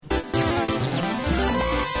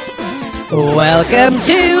Welcome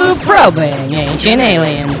to Probing Ancient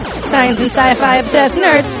Aliens. Science and sci-fi obsessed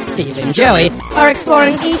nerds, Steve and Joey, are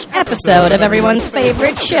exploring each episode of everyone's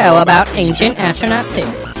favorite show about ancient astronaut theory,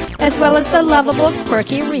 as well as the lovable,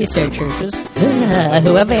 quirky researchers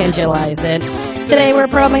who evangelize it. Today we're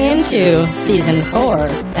probing into Season 4,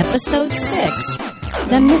 Episode 6,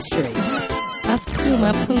 The Mystery of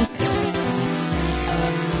Puma Punku.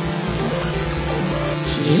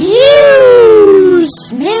 You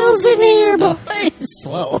smells in here, boys.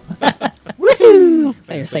 Whoa. Woohoo.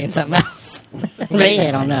 Oh, you're saying something else. Maybe,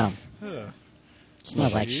 I don't know.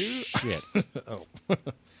 Smells like shit. Oh.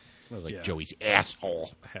 Smells like Joey's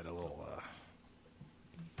asshole. I had a little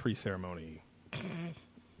pre-ceremony. I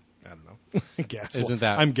don't know.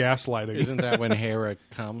 I'm gaslighting. Isn't that when Hera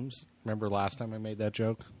comes? Remember last time I made that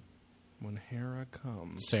joke? When Hera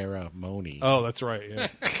comes. Ceremony. Oh, that's right. Yeah.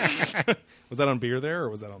 Was that on Beer there,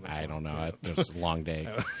 or was that on this I one? don't know. It was a long day.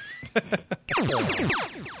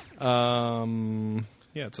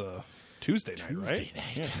 Yeah, it's a Tuesday night, right?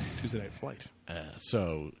 Yeah, Tuesday night flight.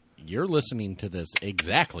 So you're listening to this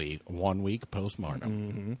exactly 1 week postmortem.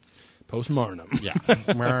 Mm-hmm. Postmortem. Yeah.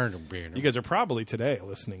 You guys are probably today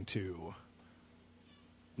listening to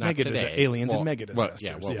Not today. Aliens and Mega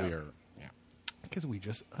Disasters. We are. Because we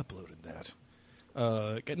just uploaded that.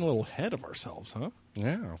 Getting a little ahead of ourselves, huh?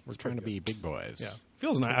 Yeah, we're trying to be big boys. Yeah.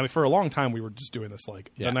 Feels nice. I mean, for a long time, we were just doing this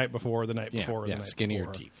like the night before, the night before, the night skinnier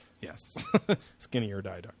before. teeth. Yes.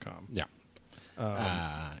 SkinnyOrDie.com. Yeah.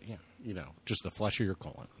 Just the flesh of your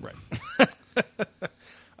colon. Right.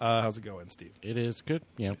 How's it going, Steve? It is good.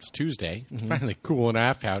 It's Tuesday. It's finally cooling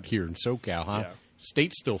off out here in SoCal, huh? Yeah.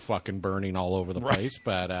 State's still fucking burning all over the place,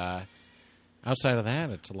 but outside of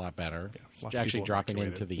that, it's a lot better. Yeah, it's actually dropping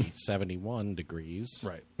into the 71 degrees.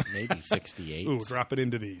 Right. Maybe 68. Ooh, drop it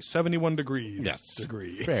into the 71 degrees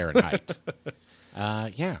degree. Fahrenheit.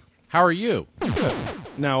 How are you? Good.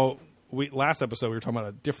 Now, last episode, we were talking about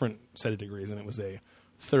a different set of degrees, and it was a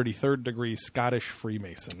 33rd degree Scottish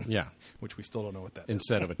Freemason. Yeah. Which we still don't know what that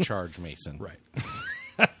Instead of a charge mason. Right.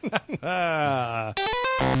 A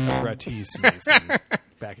gratis mason.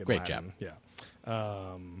 Back in Great Latin.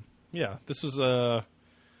 job. Yeah. This was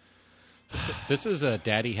This is a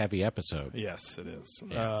daddy-heavy episode. Yes, it is.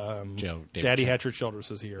 Yeah. Daddy Hatcher Childress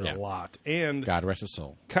is here a lot. And God rest his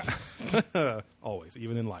soul. always,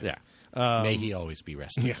 even in life. Yeah. May he always be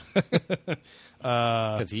rested. Yeah.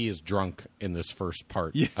 Because he is drunk in this first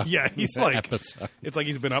part. Yeah, he's like episode. It's like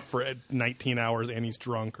he's been up for 19 hours and he's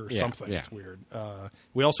drunk or something. Yeah. It's weird.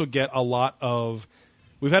 We also get a lot of.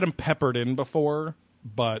 We've had him peppered in before,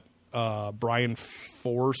 but Brian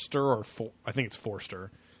Forster I think it's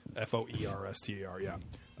Forster, Foerster.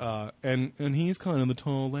 Yeah, and he's kind of the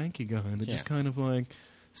tall, lanky guy that just kind of like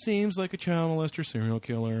seems like a child molester serial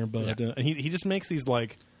killer, but and he just makes these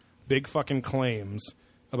like big fucking claims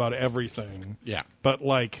about everything. Yeah. But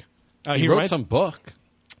like he wrote some book.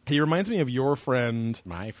 He reminds me of your friend.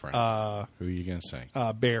 My friend. Who are you going to say?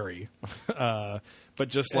 Barry. But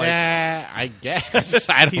just like I guess.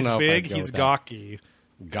 I don't know. He's big, if he's gawky.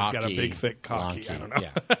 He's got a big, thick cocky. I don't know.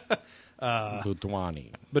 Yeah.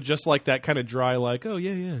 Budwani. But just like that kind of dry, like, oh,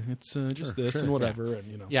 yeah, it's just this and whatever. Yeah.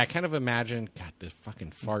 And, Yeah, I kind of imagine, God, this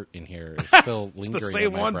fucking fart in here is still lingering it's the same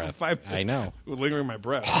in my one breath. for 5 minutes. I know. Lingering in my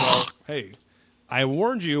breath. Well, hey, I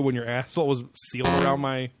warned you when your asshole was sealed around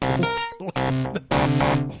my...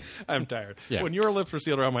 I'm tired. Yeah. When your lips were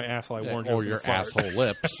sealed around my asshole, I warned you. Or your asshole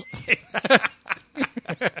lips.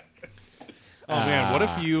 Oh, man, what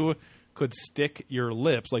if you could stick your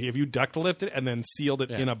lips, like if you duct lipped it and then sealed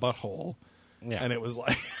it in a butthole, and it was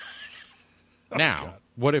like... Now, God.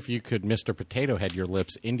 what if you could Mr. Potato Head your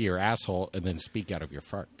lips into your asshole and then speak out of your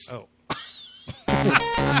farts? Oh.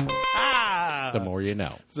 The more you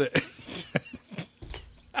know.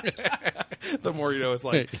 The more you know, it's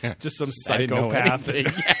like just some I didn't know psychopath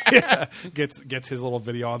anything. gets his little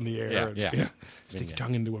video on the air. Yeah. Stick your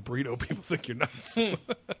tongue into a burrito. People think you're nuts.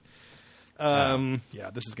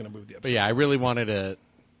 This is going to move the episode. But yeah, I really wanted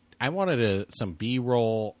some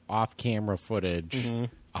B-roll off-camera footage. Mm-hmm.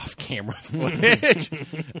 Off-camera footage.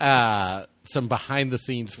 Some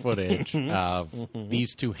behind-the-scenes footage of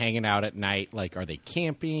these two hanging out at night. Like, are they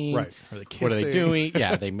camping? Right. Are they kissing? What are they doing?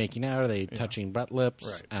 Yeah, are they making out? Are they touching butt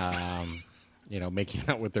lips? Right. Making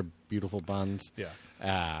out with their beautiful buns.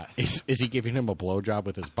 Yeah. Is he giving him a blowjob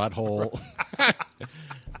with his butthole?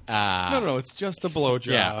 No, it's just a blowjob.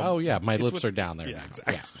 Yeah. Oh, yeah. My lips with- are down there yeah, now.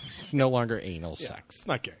 exactly. Yeah. It's no longer anal sex. It's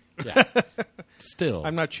not gay. Yeah. Still.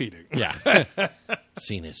 I'm not cheating. Yeah.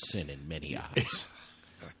 Seen as sin in many eyes.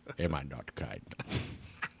 Am I not kind?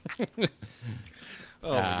 Oh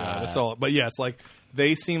my god, that's all. But yes, like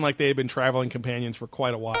they seem like they had been traveling companions for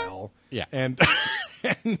quite a while. Yeah. and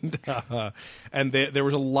there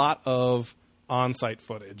was a lot of on-site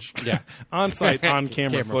footage. Yeah. On-site,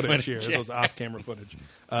 on-camera Camera footage footage, here. yeah. Those off-camera footage.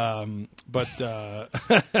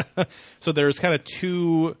 So there's kind of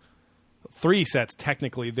three sets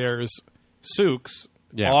technically. There's Sooks.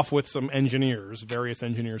 Yeah. Off with some engineers, various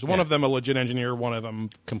engineers. One Yeah. of them a legit engineer, one of them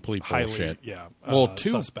Complete highly, bullshit. yeah. Well, two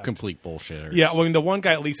suspect. complete bullshitters. Yeah, well, I mean, the one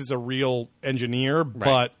guy at least is a real engineer,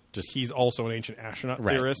 but Just- he's also an ancient astronaut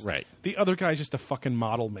Right, theorist. right. The other guy's just a fucking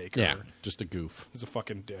model maker. Yeah, just a goof. He's a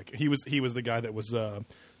fucking dick. He was the guy that was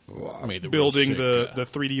Made the building real sick, the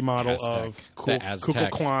 3D model Aztec. of The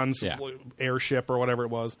Aztec. Kukulkan's Yeah. airship or whatever it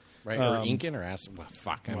was. right? Or Incan or Aztec. Well,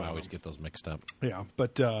 fuck, I always get those mixed up. Yeah,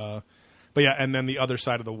 but yeah, and then the other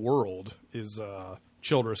side of the world is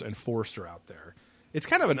Childress and Forster out there. It's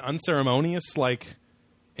kind of an unceremonious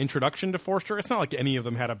introduction to Forster. It's not like any of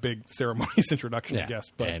them had a big ceremonious introduction, I guess.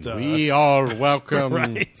 But and we are welcome.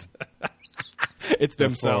 right, it's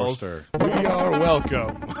themselves. Forster. We are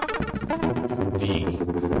welcome. The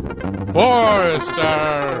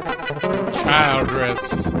Forrester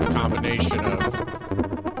Childress combination of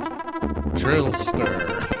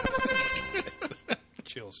Drillster.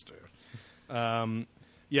 Chillster.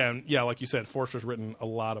 Yeah, like you said, Forster's written a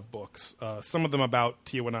lot of books. Some of them about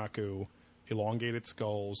Tiwanaku, elongated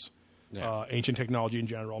skulls, Yeah. ancient technology in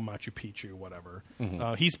general, Machu Picchu, whatever.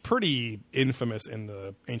 Mm-hmm. He's pretty infamous in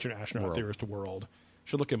the ancient astronaut World. theorist world.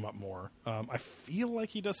 Should look him up more. I feel like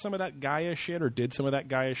he does some of that Gaia shit, or did some of that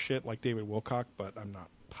Gaia shit, like David Wilcock, but I'm not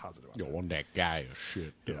positive. You want that guy of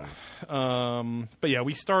shit. Yeah. But yeah,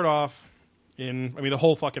 we start off the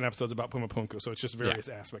whole fucking episode's about Pumapunku, so it's just various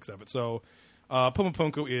aspects of it. So,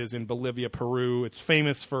 Pumapunku is in Bolivia, Peru. It's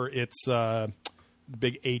famous for its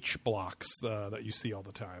big H blocks that you see all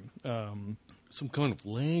the time. Some kind of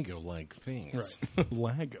Lego-like things. Right.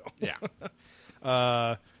 Lago.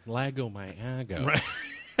 Yeah. Lago my ago. Right.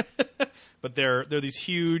 But they're these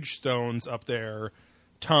huge stones up there,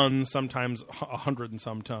 tons, sometimes 100 and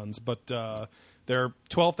some tons. But they're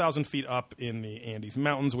 12,000 feet up in the Andes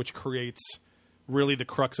Mountains, which creates really the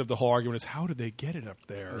crux of the whole argument is how did they get it up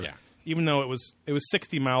there? Yeah. Even though it was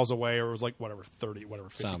 60 miles away, or it was like 50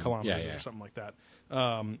 kilometers yeah. or something like that.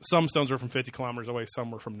 Some stones were from 50 kilometers away, some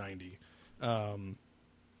were from 90.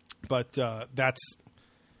 But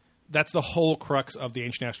that's the whole crux of the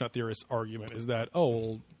ancient astronaut theorist argument is that,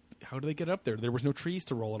 how did they get up there? There was no trees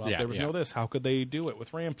to roll it up. Yeah, there was yeah. no this. How could they do it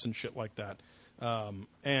with ramps and shit like that?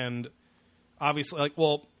 And obviously,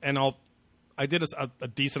 I did a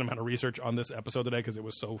decent amount of research on this episode today because it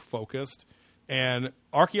was so focused. And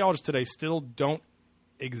archaeologists today still don't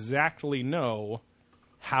exactly know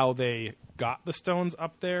how they got the stones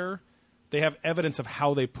up there. They have evidence of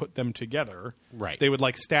how they put them together. Right. They would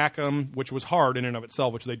stack them, which was hard in and of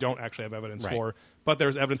itself, which they don't actually have evidence Right. for. But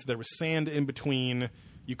there's evidence that there was sand in between.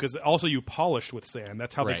 Because also you polished with sand.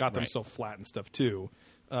 That's how they Right, got them right. so flat and stuff too.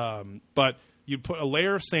 But you'd put a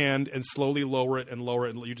layer of sand and slowly lower it and lower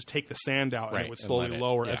it. And you just take the sand out and Right, it would and slowly let it-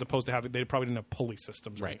 lower, yeah. as opposed to having they probably didn't have pulley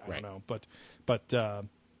systems. Right, I right. don't know. But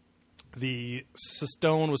the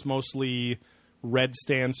stone was mostly red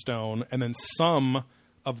sandstone, and then some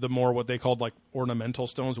of the more what they called ornamental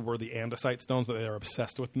stones were the andesite stones that they are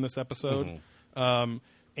obsessed with in this episode. Mm-hmm.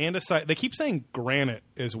 Andesite, they keep saying granite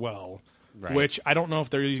as well, Right. which I don't know if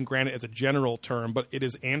they're using granite as a general term, but it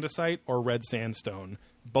is andesite or red sandstone,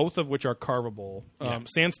 both of which are carvable. Yeah.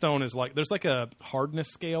 Sandstone is there's a hardness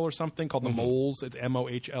scale or something called the moles. It's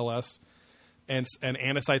MOHLS, and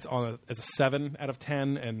andesite's as a 7 out of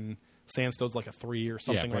 10, and sandstone's a 3 or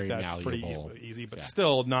something like very that. It's pretty malleable. easy, but Yeah.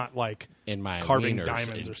 still not In my carving wieners,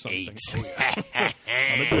 diamonds an or something. 8.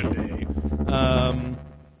 On a good day.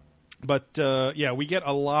 But we get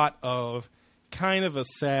a lot of kind of a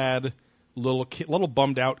sad little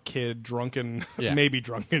bummed out kid, drunken, Yeah. maybe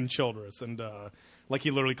drunken Childress, and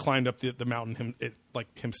he literally climbed up the mountain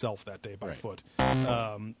himself that day by Right. foot.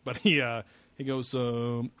 But he goes, these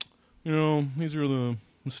are the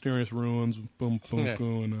mysterious ruins of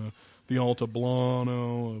Pumapunku and the Alta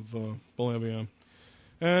Blano of Bolivia.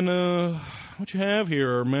 And what you have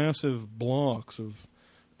here are massive blocks of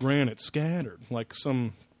granite scattered, like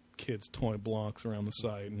some kids' toy blocks around the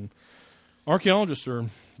site. And archaeologists are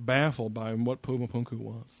baffled by what Pumapunku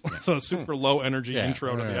was. So a super low energy Yeah,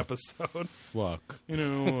 intro to the yeah. episode. Fuck.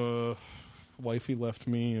 Wifey left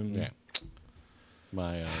me, and Yeah.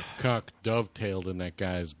 My cock dovetailed in that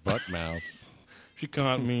guy's butt mouth. she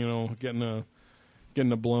caught me, getting a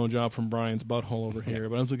blowjob from Brian's butthole over here.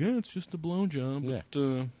 But I was like, it's just a blowjob. Yeah.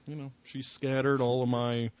 But, she scattered all of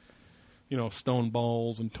my, stone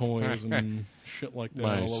balls and toys and shit like that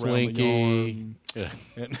My all Slinky. around the yard.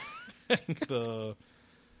 And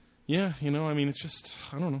yeah, I mean, it's just,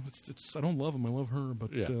 I don't know. It's I don't love him. I love her,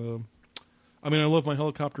 but I mean, I love my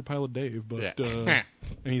helicopter pilot Dave, but and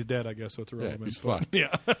he's dead, I guess, so it's irrelevant. He's fucked.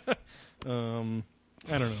 Yeah. I don't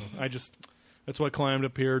know. That's why I climbed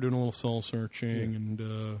up here doing a little soul searching,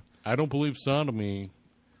 and I don't believe sodomy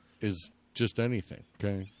is just anything,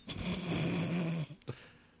 okay?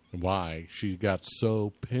 Why she got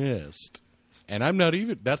so pissed. And I'm not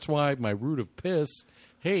even, that's why my root of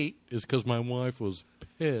hate is because my wife was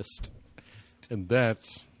pissed. And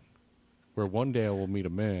that's where one day I will meet a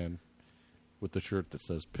man with a shirt that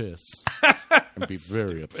says piss and be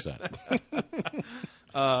very upset.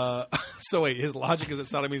 So wait, his logic is that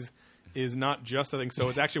sodomy is not just a thing. So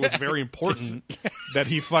it's actually what's very important that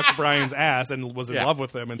he fucked Brian's ass and was in love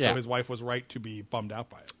with him, and so his wife was right to be bummed out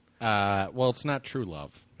by it. Well, it's not true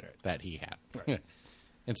love that he had. Right.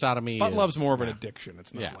 And sodomy But is, love's more of an addiction.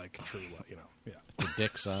 It's not Yeah. like true love, Yeah. the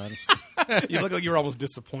dick son. You look like you were almost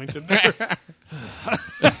disappointed there.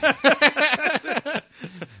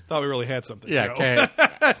 Thought we really had something. Yeah, Joe.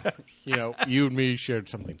 okay. You and me shared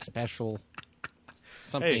something special.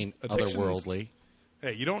 Something addictions- otherworldly.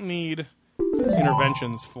 Hey, you don't need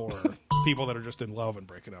interventions for people that are just in love and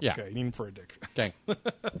breaking up. Yeah. Okay, you need them for addiction. Okay.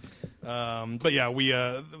 But yeah, we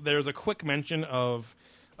there's a quick mention of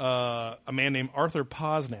a man named Arthur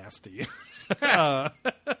Posnasty.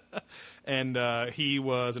 And he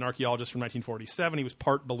was an archaeologist from 1947. He was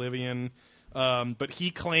part Bolivian. But he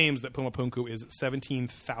claims that Puma Punku is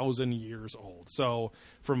 17,000 years old. So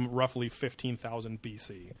from roughly 15,000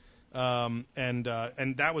 BC. And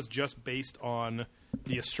that was just based on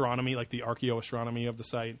the astronomy, like the archaeoastronomy of the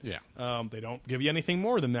site. Yeah. They don't give you anything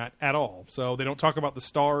more than that at all. So they don't talk about the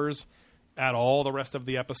stars at all the rest of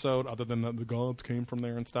the episode, other than the gods came from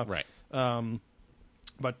there and stuff. Right.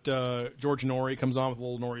 But George Norrie comes on with a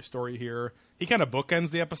little Norrie story here. He kind of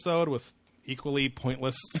bookends the episode with equally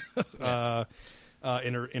pointless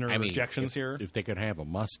interjections here. If they could have a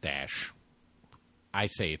mustache, I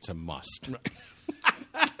say it's a must.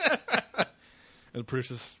 And the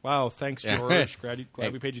producer's, wow, thanks, George.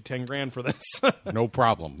 Glad we paid you $10,000 for this. No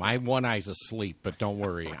problem. My one eye's asleep, but don't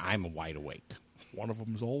worry, I'm wide awake. One of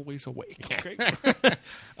them's always awake. Okay.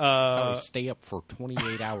 I stay up for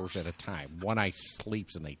 28 hours at a time. One eye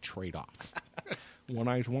sleeps and they trade off. One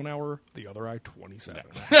eye's 1 hour, the other eye 27.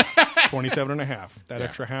 27 and a half. That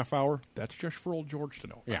extra half hour, that's just for old George to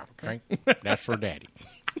know. Yeah, okay. That's for Daddy.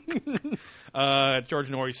 George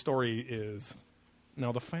Norrie's story is,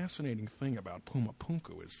 now the fascinating thing about Puma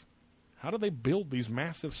Punku is, how do they build these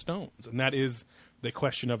massive stones? And that is the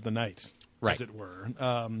question of the night, right, as it were.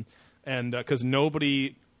 And because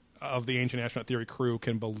nobody of the Ancient Astronaut Theory crew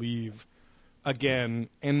can believe, again,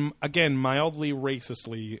 mildly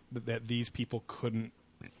racistly, that these people couldn't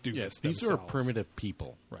do this These themselves. are primitive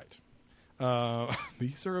people. Right.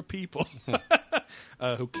 These are a people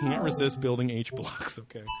who can't resist building H blocks.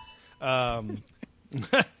 Okay.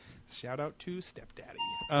 Shout out to Stepdaddy.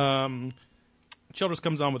 Childress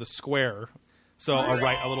comes on with a square. So a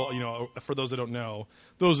little, for those that don't know,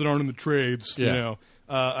 those that aren't in the trades,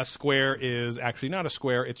 a square is actually not a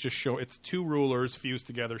square. It's just it's two rulers fused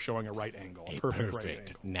together, showing a right angle, a perfect right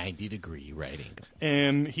angle, 90-degree right angle.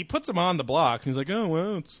 And he puts them on the blocks, and he's like, "Oh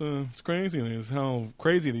well, it's crazy. How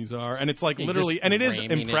crazy these are." And it's like literally, and it is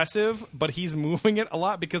impressive, but he's moving it a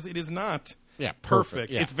lot because it is not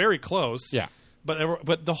perfect. Yeah. It's very close. Yeah,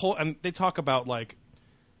 but the whole, and they talk about like.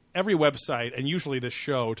 Every website, and usually this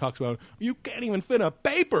show, talks about you can't even fit a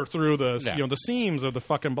paper through the the seams of the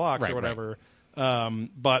fucking blocks or whatever. Right.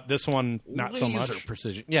 But this one, not so much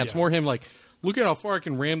precision. Yeah, it's more him like, look at how far I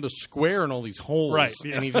can ram the square in all these holes. Right,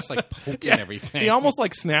 yeah. And he's just like poking everything. He almost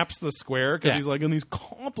like snaps the square because he's like in these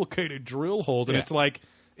complicated drill holes, and it's like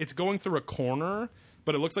it's going through a corner.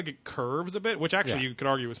 But it looks like it curves a bit, which actually you could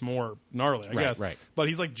argue is more gnarly, I guess. Right. But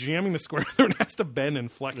he's like jamming the square through and has to bend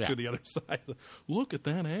and flex through the other side. Look at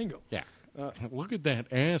that angle. Yeah. Look at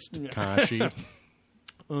that ass, Takashi.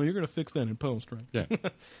 Oh, you're going to fix that in post, right?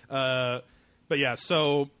 Yeah. But yeah,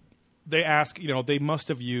 so they ask, they must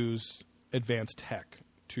have used advanced tech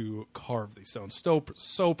to carve these stones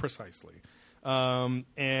so precisely.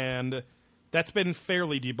 And that's been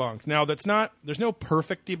fairly debunked. Now, there's no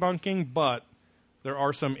perfect debunking, but there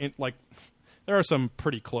are some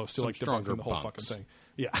pretty close to like debunking the whole fucking thing.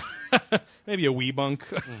 Yeah, maybe a wee bunk,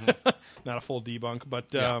 not a full debunk.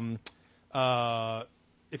 But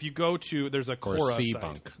if you go to there's a Quora site.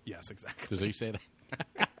 Bunk. Yes, exactly. Does he say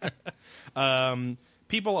that? A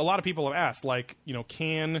lot of people have asked, like,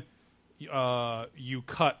 can you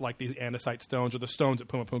cut like these andesite stones or the stones at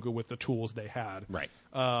Pumapunku with the tools they had. Right.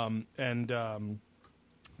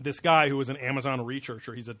 This guy who was an Amazon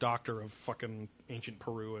researcher, he's a doctor of fucking ancient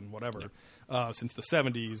Peru and whatever, since the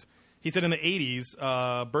 70s. He said in the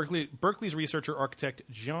 80s, Berkeley's researcher architect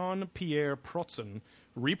Jean-Pierre Protzen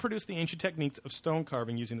reproduced the ancient techniques of stone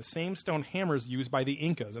carving using the same stone hammers used by the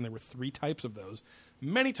Incas, and there were 3 types of those.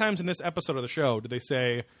 Many times in this episode of the show did they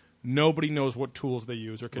say nobody knows what tools they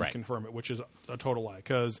use or can confirm it, which is a total lie,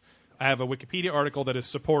 because I have a Wikipedia article that is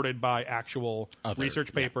supported by actual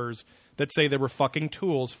research papers that say there were fucking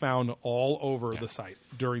tools found all over the site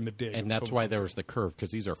during the dig. And that's why there was the curve,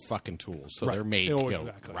 because these are fucking tools. So they're made to go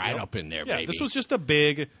right up in there, baby. This was just a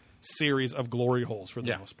big series of glory holes for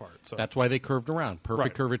the most part. So that's why they curved around.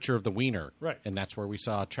 Perfect curvature of the wiener. Right. And that's where we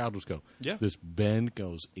saw Childers go. Yeah. This bend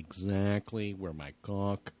goes exactly where my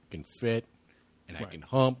cock can fit, and I can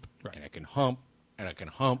hump, and I can hump, and I can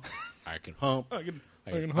hump, I can hump. I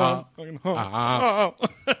can hump.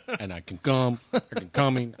 And I can come. I can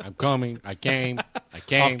coming. I'm coming. I came.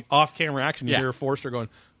 Off camera action, you hear Forster going,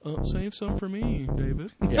 save some for me,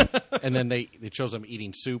 David. Yeah. And then it shows them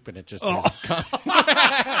eating soup, and it just out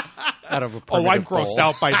of a I'm grossed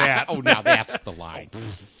out by that. Now that's the line.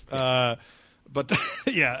 But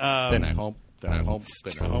yeah. Then I hump. Then I hump.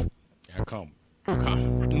 Then I hump. I come.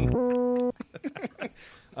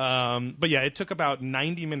 But yeah, it took about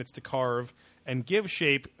 90 minutes to carve and give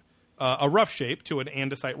shape, a rough shape, to an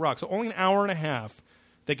andesite rock. So only an hour and a half,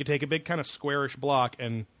 they could take a big kind of squarish block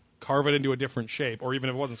and carve it into a different shape, or even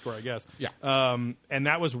if it wasn't square, I guess. Yeah. And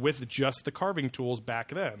that was with just the carving tools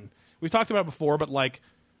back then. We've talked about it before, but like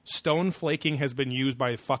stone flaking has been used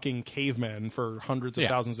by fucking cavemen for hundreds of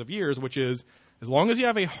thousands of years, which is as long as you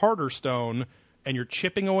have a harder stone and you're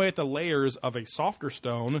chipping away at the layers of a softer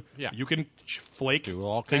stone, you can flake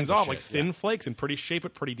all things off, like thin flakes, and shape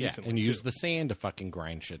it pretty decently. And use the sand to fucking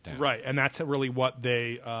grind shit down. Right, and that's really what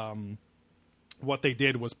they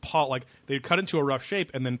did was they'd cut into a rough shape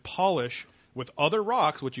and then polish with other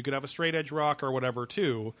rocks, which you could have a straight edge rock or whatever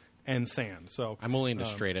too, and sand. So I'm only into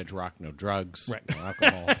straight edge rock, no drugs, right. no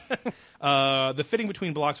alcohol. The fitting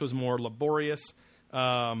between blocks was more laborious.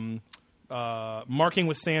 Marking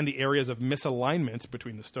with sand the areas of misalignment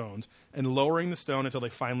between the stones and lowering the stone until they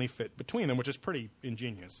finally fit between them, which is pretty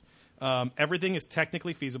ingenious. Everything is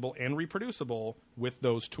technically feasible and reproducible with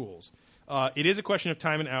those tools. It is a question of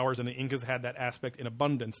time and hours, and the Incas had that aspect in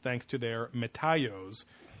abundance thanks to their metayos,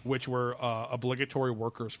 which were obligatory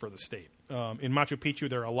workers for the state. In Machu Picchu,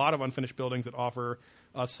 there are a lot of unfinished buildings that offer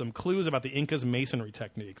us some clues about the Incas' masonry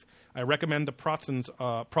techniques. I recommend the Protzen's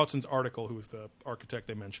article, who is the architect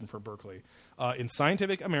they mentioned for Berkeley, in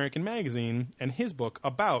Scientific American Magazine, and his book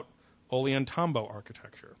about Ollantaytambo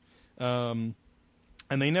architecture. And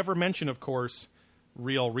they never mention, of course,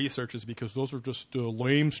 real researchers, because those are just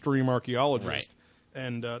lamestream archaeologists. Right.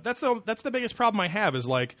 And that's the biggest problem I have is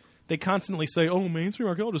like they constantly say, "Oh, mainstream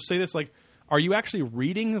archaeologists say this." Like, are you actually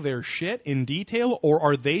reading their shit in detail, or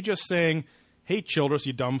are they just saying, "Hey, Childress,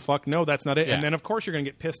 you dumb fuck"? No, that's not it. Yeah. And then of course you're going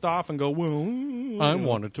to get pissed off and go, "Well, I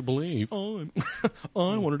wanted to believe. I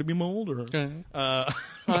wanted to be Mulder." Okay.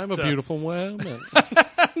 I'm a beautiful woman.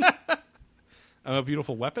 I'm a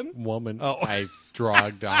beautiful woman. Oh. I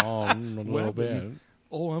dragged on a little bit.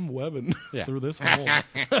 Oh, I'm webbing through this hole.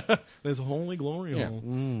 This holy glory hole.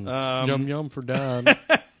 Yum yum for Don.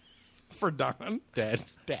 For Don? Dad.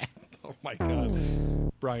 Oh my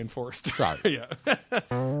God. Brian Forster. Sorry. Yeah.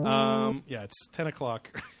 Yeah, it's 10 o'clock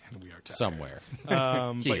and we are tired. Somewhere.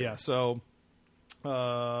 But yeah, so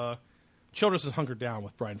Childress is hunkered down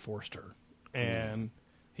with Brian Forster. And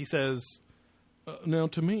he says, now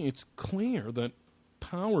to me it's clear that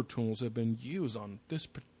power tools have been used on this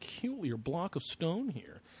peculiar block of stone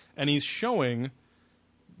here. And he's showing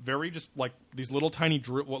very just like these little tiny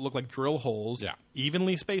what look like drill holes,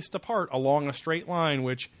 evenly spaced apart along a straight line,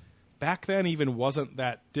 which back then even wasn't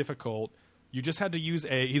that difficult. You just had to use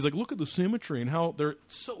he's like, look at the symmetry and how they're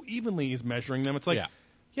so evenly he's measuring them. It's like,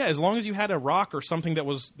 yeah, as long as you had a rock or something that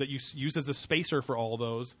you used as a spacer for all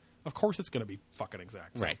those, of course it's going to be fucking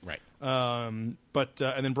exact. So, Right. But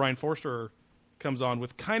and then Brian Forster comes on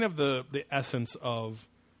with kind of the essence of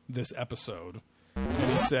this episode.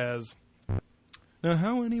 And he says, now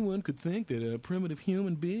how anyone could think that primitive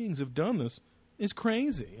human beings have done this is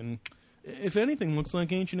crazy. And if anything looks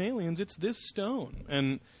like ancient aliens, it's this stone.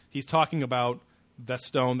 And he's talking about the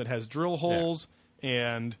stone that has drill holes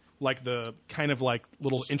and like the kind of like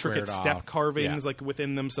little intricate step carvings like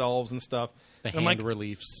within themselves and stuff. The hand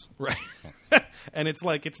reliefs. Right. And it's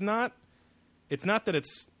like, it's not that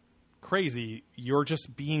it's crazy. You're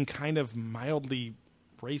just being kind of mildly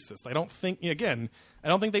racist. I don't think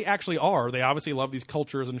they actually are. They obviously love these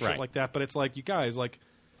cultures and shit Right. like that, but it's like, you guys, like,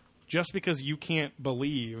 just because you can't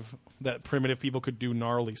believe that primitive people could do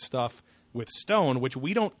gnarly stuff with stone, which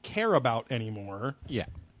we don't care about anymore. Yeah.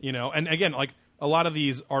 You know, and again, like a lot of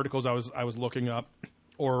these articles I was looking up,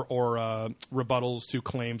 or rebuttals to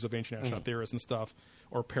claims of ancient astronaut theorists and stuff,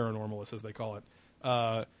 or paranormalists as they call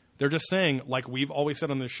it. They're just saying, like we've always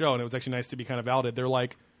said on this show, and it was actually nice to be kind of validated. They're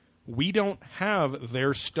like, we don't have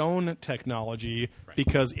their stone technology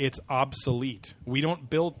because it's obsolete. We don't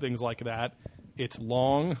build things like that. It's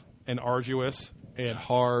long and arduous and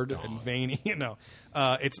hard and veiny. You know,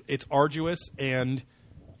 it's arduous, and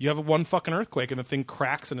you have one fucking earthquake and the thing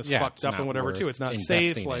cracks and it's fucked it's up not and whatever worth too. It's not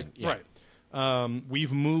safe. investing Like in. Yeah. right.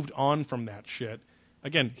 We've moved on from that shit.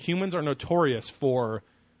 Again, humans are notorious for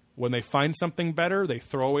when they find something better, they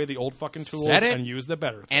throw away the old fucking tools Set it and use the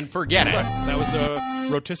better thing. And forget it. That was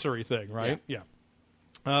the rotisserie thing, right? Yeah.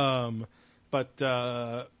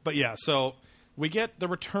 But yeah, so we get the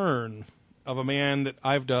return of a man that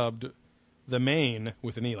I've dubbed the Maine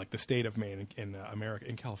with an E, like the state of Maine in America,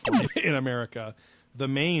 in California, in America, the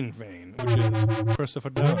Maine vein, which is Christopher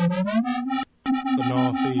Dunn, the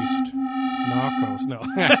Northeast Narcos.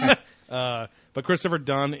 No, but Christopher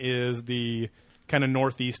Dunn is the kind of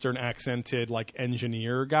northeastern accented like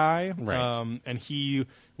engineer guy, Right. and he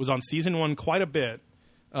was on season 1 quite a bit,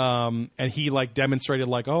 and he like demonstrated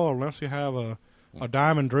like, oh, unless you have a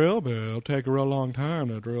diamond drill bit, it'll take a real long time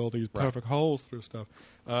to drill these perfect holes through stuff,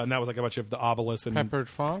 and that was like a bunch of the obelisks and Peppered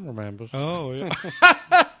Farm remembers. oh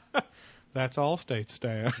yeah, that's all state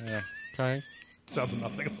stand. Yeah. Okay. Sounds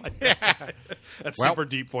nothing like that. That's Well, super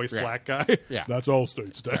deep voice yeah. black guy. Yeah. That's all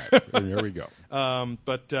state stand. And there we go.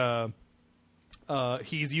 But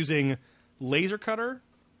he's using laser cutter,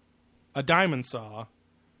 a diamond saw,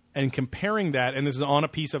 and comparing that, and this is on a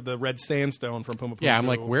piece of the red sandstone from Pumapunku. Yeah, I'm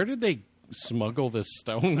like, where did they smuggle this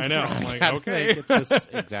stone? I know. from? I'm like, How did okay. they get this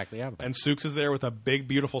exactly out of it? And Sooks is there with a big,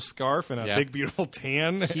 beautiful scarf and a Yeah. big, beautiful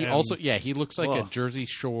tan. He and also, he looks like a Ugh. Jersey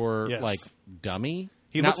Shore Yes. like dummy.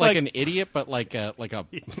 He Not looks like like- an idiot, but like a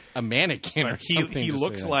mannequin or something. he to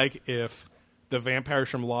looks say. like if the vampires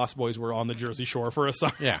from Lost Boys were on the Jersey Shore for a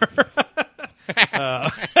summer.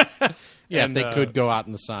 yeah, And, they could go out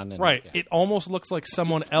in the sun. And, Right. Yeah. It almost looks like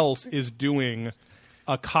someone else is doing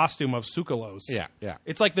a costume of Sukalos. Yeah, yeah.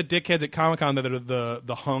 It's like the dickheads at Comic-Con that are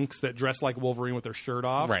the hunks that dress like Wolverine with their shirt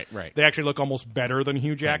off. Right, right. They actually look almost better than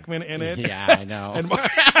Hugh Jackman in it. Yeah, I know. And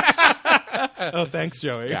oh, thanks,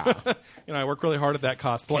 Joey. Yeah. I work really hard at that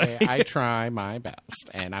cosplay. Hey, I try my best,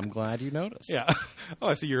 and I'm glad you noticed. Yeah. Oh,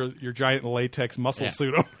 I see your giant latex muscle Yeah.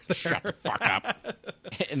 suit over there. Shut the fuck up.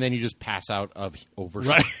 And then you just pass out of Right.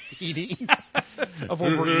 overeating. Of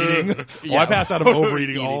overeating. Oh, Yeah. I pass out of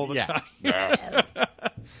overeating all the time. Yeah.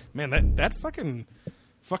 Man, that fucking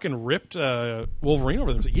ripped Wolverine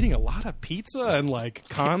over there was eating a lot of pizza and like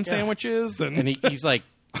con sandwiches and, And he's like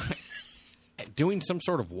doing some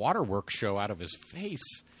sort of waterworks show out of his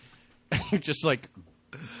face. Just like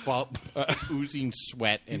oozing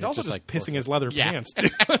sweat. And he's it's also just like pissing his leather Yeah. pants too.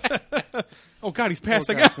 Oh god, he's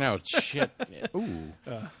passing God, out. no, shit. Ooh.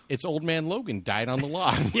 It's Old Man Logan died on the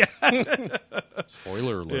lawn. Yeah.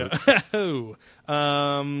 Spoiler alert. Oh.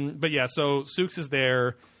 But yeah, so Sooks is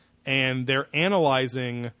there and they're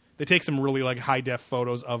analyzing. They take some really like high def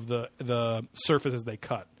photos of the surfaces they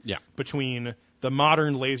cut. Yeah. Between the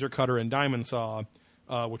modern laser cutter and diamond saw,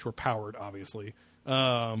 which were powered, obviously.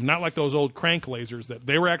 Not like those old crank lasers that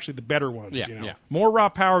they were actually the better ones. Yeah, you know? yeah. More raw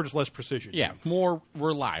power, just less precision. Yeah, more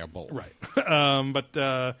reliable. Right.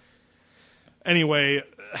 But anyway,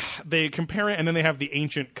 they compare it, and then they have the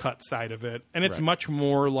ancient cut side of it, and it's Right. much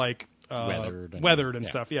more like Weathered and- and yeah.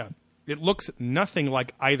 stuff. Yeah, it looks nothing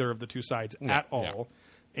like either of the two sides at yeah. all.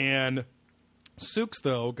 And Sooks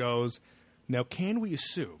though goes, now can we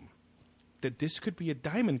assume that this could be a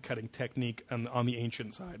diamond cutting technique on the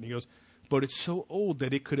ancient side? And he goes, but it's so old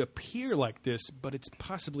that it could appear like this, but it's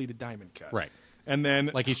possibly the diamond cut. Right. And then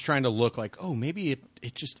Like he's trying to look like, oh, maybe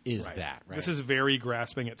it just is that. Right. this is very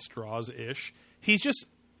grasping at straws-ish. He's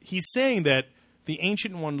saying that the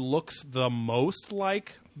ancient one looks the most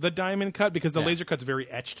like the diamond cut because the Yeah. laser cut's very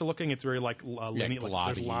etched looking. It's very like linear, like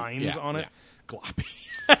globby. there's lines Yeah, on it. yeah. Gloppy.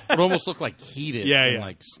 It almost looked like heated. Yeah, and yeah,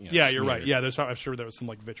 like, yeah. You're right. smeared. Yeah, I'm sure there was some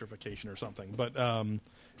like vitrification or something. But and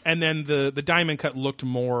then the diamond cut looked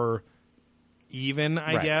more even,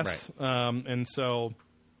 I Right, guess. And so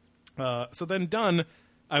then Dunn,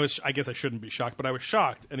 I guess I shouldn't be shocked, but I was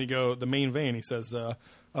shocked. And the main vein, he says,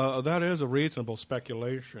 that is a reasonable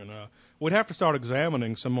speculation. We'd have to start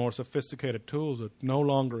examining some more sophisticated tools that no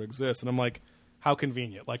longer exist. And I'm like, how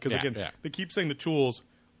convenient. Like, because Yeah, again, yeah. they keep saying the tools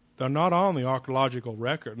they're not on the archaeological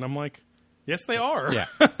record. And I'm like, yes, they are. Yeah.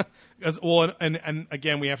 Well, and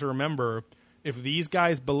again, we have to remember, if these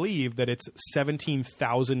guys believe that it's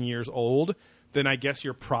 17,000 years old, then I guess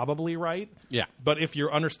you're probably right. Yeah. But if you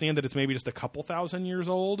understand that it's maybe just a couple thousand years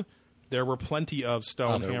old, there were plenty of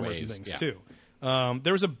stone Other hammers ways, and things yeah. too.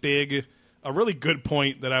 There was a really good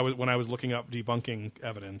point that when I was looking up debunking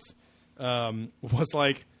evidence, was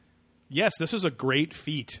like, yes, this is a great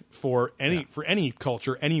feat for any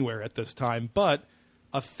culture anywhere at this time, but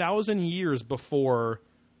 1,000 years before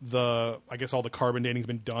I guess all the carbon dating's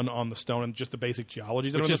been done on the stone and just the basic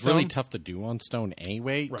geology, Which is really tough to do on stone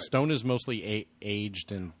anyway. Right. Stone is mostly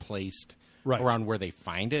aged and placed around where they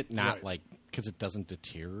find it, not like because it doesn't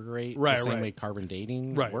deteriorate the same way carbon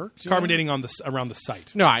dating works. Carbon dating around the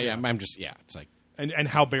site. No, I'm just it's like and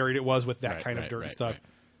how buried it was with that kind of dirt and stuff. Right.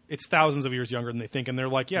 It's thousands of years younger than they think, and they're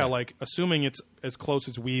like, like assuming it's as close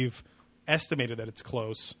as we've estimated that it's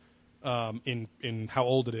close in how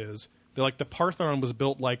old it is. They're like, the Parthenon was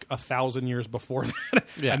built like 1,000 years before that,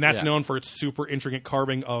 and that's known for its super intricate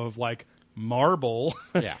carving of like marble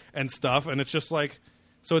and stuff. And it's just like,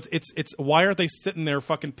 so it's why aren't they sitting there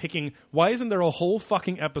fucking picking? Why isn't there a whole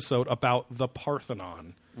fucking episode about the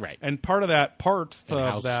Parthenon? Right. And part of that how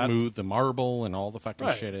smooth the marble and all the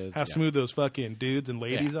fucking shit is. How smooth those fucking dudes and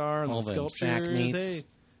ladies are, and all the them sculptures. sack meats. Hey,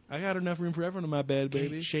 I got enough room for everyone in my bed,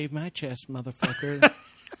 baby. Shave my chest, motherfucker.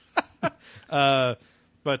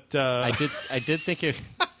 But I did think it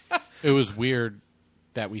was weird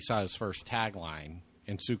that we saw his first tagline,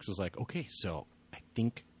 and Sooks was like, "Okay, so I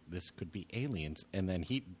think this could be aliens," and then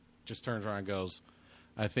he just turns around and goes,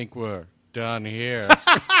 "I think we're done here."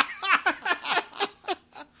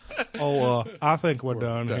 I think we're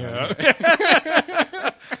done here.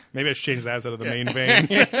 Maybe I should change that out of the main vein.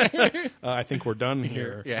 I think we're done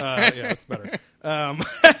here. Yeah, that's better.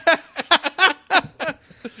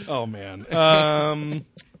 Oh man. And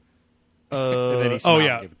then he smiled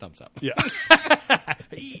and gave a thumbs up. Yeah.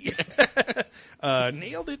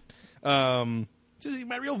 Nailed it. This is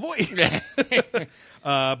my real voice.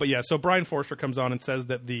 But yeah, so Brian Forster comes on and says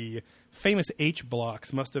that the famous H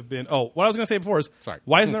blocks must have been. Oh, what I was going to say before is,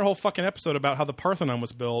 why isn't there a whole fucking episode about how the Parthenon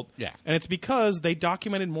was built? Yeah. And it's because they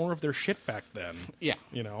documented more of their shit back then. Yeah.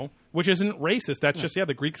 You know, which isn't racist. That's just,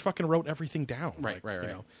 the Greeks fucking wrote everything down. Right. You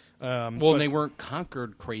know. Well, and they weren't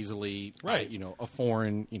conquered crazily by, a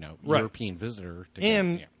foreign, European visitor.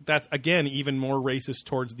 And that's, again, even more racist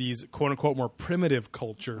towards these quote-unquote more primitive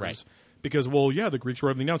cultures. Right. Because, the Greeks wrote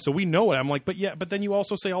everything down. So we know it. I'm like, but then you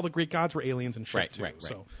also say all the Greek gods were aliens and shit, too. Right.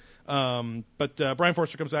 So, but Brian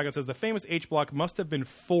Forster comes back and says the famous H block must have been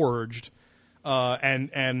forged.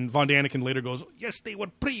 And Von Daniken later goes, yes, they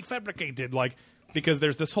were prefabricated. Like, because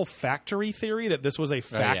there's this whole factory theory that this was a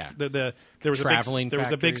there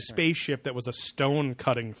was a big spaceship that was a stone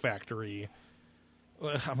cutting factory.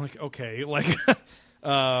 I'm like, okay, like,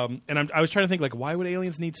 and I was trying to think, like, why would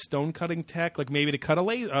aliens need stone cutting tech? Like, maybe to cut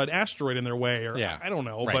an asteroid in their way, or I don't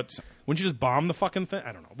know. Right. But wouldn't you just bomb the fucking thing?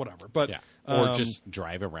 I don't know, whatever. But or just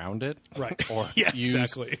drive around it, right? Or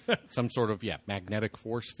use some sort of magnetic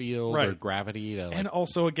force field or gravity to, and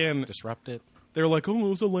also again disrupt it. They're like, oh, it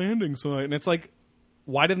was a landing site, and it's like,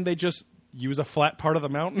 why didn't they just use a flat part of the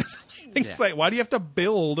mountain as a landing site? Why do you have to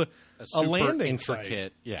build a landing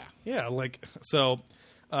intricate site? Yeah, like, so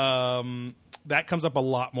that comes up a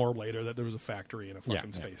lot more later, that there was a factory and a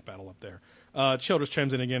fucking space battle up there. Childress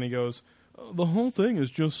chimes in again. He goes, the whole thing is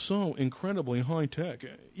just so incredibly high tech,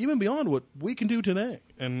 even beyond what we can do today.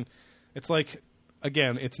 And it's like,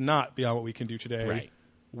 again, it's not beyond what we can do today. Right.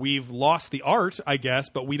 We've lost the art, I guess,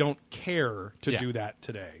 but we don't care to do that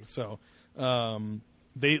today. So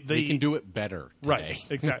we can do it better today. Right,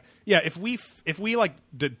 exactly. Yeah, if we like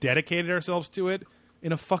dedicated ourselves to it,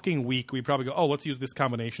 in a fucking week, we'd probably go, oh, let's use this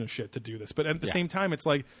combination of shit to do this. But at the same time, it's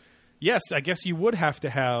like, yes, I guess you would have to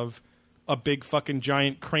have a big fucking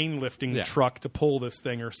giant crane lifting truck to pull this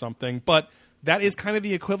thing or something. But that is kind of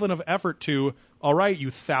the equivalent of effort to, all right, you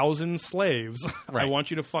 1,000 slaves, I want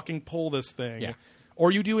you to fucking pull this thing. Yeah.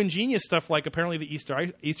 Or you do ingenious stuff like apparently the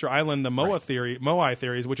Easter Island, the Moai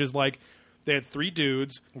theories, which is like, they had 3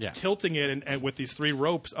 dudes tilting it and with these 3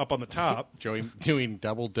 ropes up on the top. Joey doing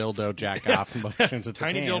double dildo jack off motions at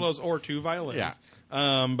tiny dildos or 2 violins. Yeah.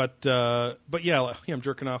 But yeah, I'm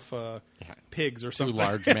jerking off pigs or something. 2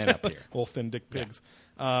 large men up here. Little thin dick pigs.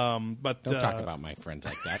 But don't talk about my friends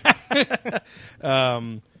like that.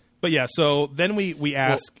 But yeah, so then we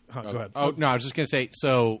ask. Go ahead. Oh no, I was just gonna say.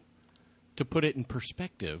 So to put it in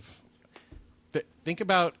perspective. Think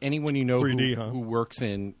about anyone you know 3D, who works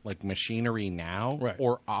in like machinery now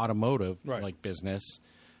or automotive like business.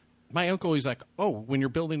 my uncle, he's like, oh, when you're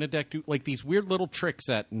building a deck, do like these weird little tricks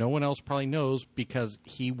that no one else probably knows because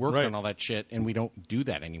he worked Right. on all that shit, and we don't do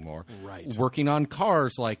that anymore. Right. Working on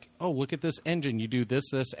cars, like, oh, look at this engine. You do this,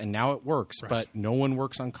 and now it works. Right. But no one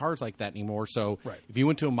works on cars like that anymore. So Right. if you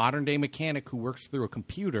went to a modern-day mechanic who works through a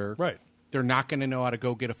computer, Right. they're not going to know how to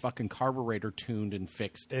go get a fucking carburetor tuned and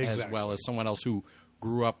fixed as Exactly. well as someone else who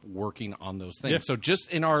grew up working on those things. Yeah. So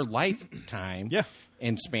just in our lifetime Yeah.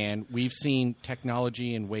 and span, we've seen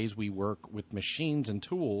technology and ways we work with machines and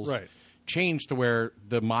tools Right. change to where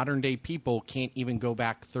the modern day people can't even go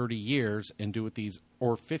back 30 years and do what these,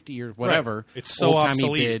 or 50 years, whatever. It's so old-timey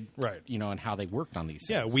obsolete. did, Right. you know, and how they worked on these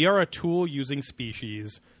Yeah, things. we are a tool using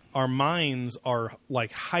species. Our minds are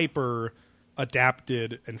like hyper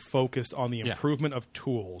adapted and focused on the Yeah. improvement of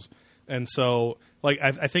tools. And so, like,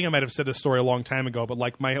 I think I might have said this story a long time ago, but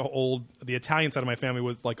like the Italian side of my family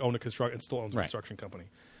was like owned a construction and still owns a Right. construction company.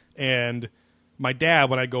 And my dad,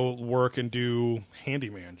 when I go work and do hand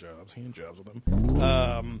jobs with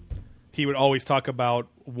him, he would always talk about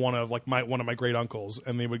one of my great uncles,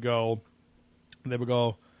 and they would go,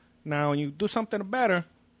 now when you do something better,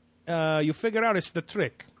 you figure out it's the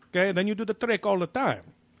trick. Okay, then you do the trick all the time.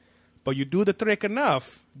 But you do the trick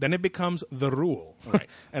enough, then it becomes the rule. Right.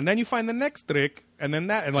 And then you find the next trick, and then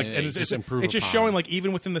that, and like, And and you it's just improve it's just upon. showing like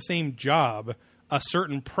even within the same job, a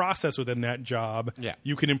certain process within that job, Yeah.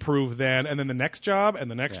 you can improve then, and then the next job, and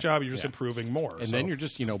the next Yeah. job, you're just Yeah. improving more. And So- then you're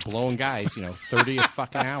just, blowing guys, 30 a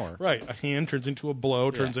fucking hour. right. A hand turns into a blow,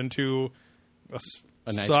 turns Yeah. into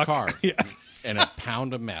A nice suck. car. Yeah. And a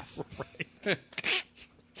pound of meth.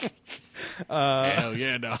 Hell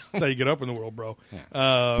yeah, no. That's how you get up in the world, bro. That's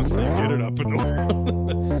how you get it up in the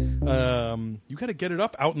world. You got to get it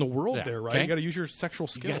up out in the world Yeah, there, right? okay. You got to use your sexual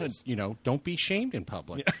You skills. gotta, don't be shamed in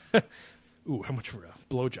public. Ooh, how much for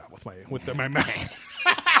a blowjob with my mouth?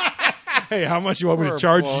 Hey, how much you want me to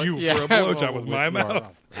charge you for a blowjob with my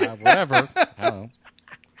mouth? Whatever. I don't know.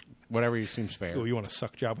 Whatever seems fair. Ooh, you want a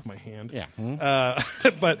suck job with my hand? Yeah.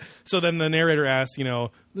 But so then the narrator asks,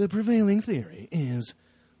 the prevailing theory is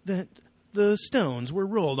that the stones were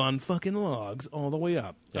rolled on fucking logs all the way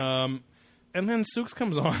up. Yeah. And then Sooks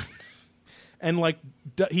comes on and like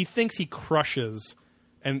he thinks he crushes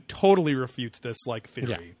and totally refutes this like theory.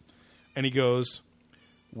 Yeah. And he goes,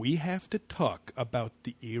 we have to talk about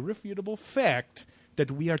the irrefutable fact that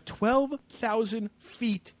we are 12,000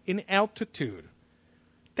 feet in altitude.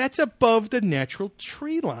 That's above the natural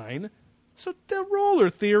tree line. So the roller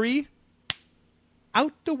theory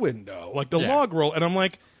out the window, like the Yeah. log roll. And I'm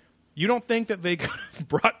like, you don't think that they could have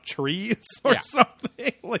brought trees or Yeah.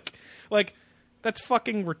 something? Like that's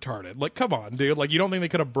fucking retarded. Like, come on, dude. Like, you don't think they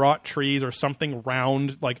could have brought trees or something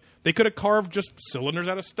round? Like, they could have carved just cylinders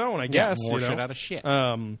out of stone, I guess. more you know? shit out of shit.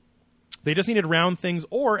 They just needed round things,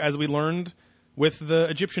 or as we learned with the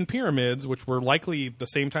Egyptian pyramids, which were likely the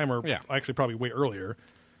same time, or Yeah. actually probably way earlier,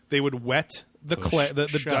 they would wet the Push, clay, the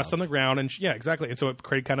shove. dust on the ground, and yeah, exactly. And so it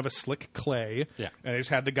created kind of a slick clay. Yeah. And they just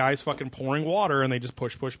had the guys fucking pouring water, and they just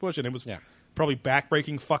push, and it was Yeah. probably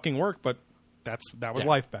backbreaking fucking work, but that was Yeah.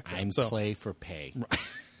 life back then. I'm so, clay for pay.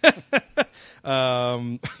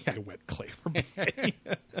 I wet clay for pay.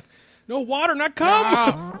 No water, not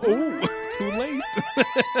come. Oh, too late.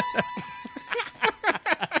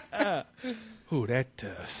 Ooh, that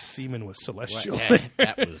semen was celestial.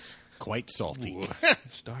 That was quite salty.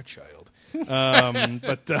 Star Child. And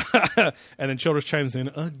then Childress chimes in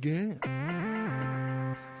again.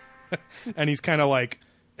 And he's kind of like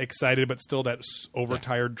excited, but still that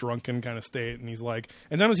overtired, drunken kind of state. And he's like,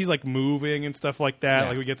 and sometimes he's like moving and stuff like that. Yeah.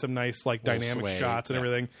 Like we get some nice like Little dynamic sway, shots and yeah.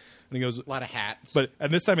 everything. And he goes, A lot of hats.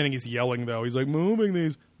 and this time I think he's yelling though. He's like, moving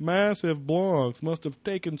these massive blocks must have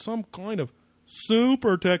taken some kind of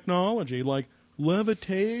super technology like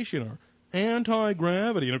levitation or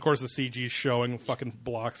anti-gravity. And of course the CG's showing fucking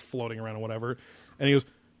blocks floating around or whatever. And he goes,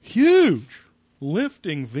 huge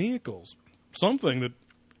lifting vehicles. Something that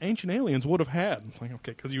ancient aliens would have had. It's like,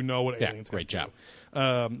 okay, because you know what aliens great have.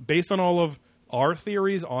 job. Based on all of our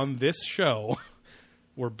theories on this show,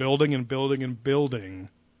 we're building and building and building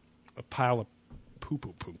a pile of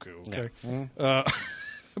poo-poo poo-poo. Okay?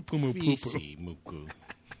 Poo-moo poo-poo. Fisi muku.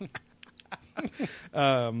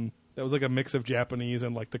 That was like a mix of Japanese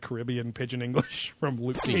and like the Caribbean pidgin English from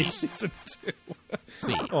Luke Cage season 2.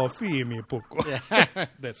 Si. Oh, fii mi poco.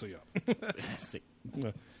 That's yeah. Si.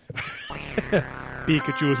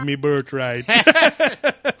 Pikachu is me birthright.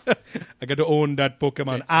 I got to own that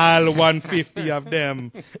Pokemon. All 150 of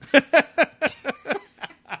them.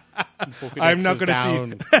 I'm not going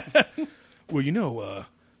to see. Well,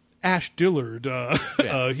 Ash Dillard,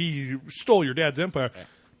 he stole your dad's empire.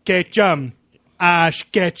 Ketchum. Ash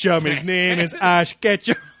Ketchum. His name is Ash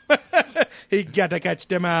Ketchum. He gotta catch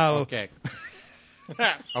them all. Okay.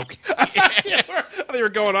 Okay. They were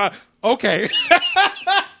going on. Okay.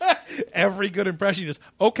 Every good impression is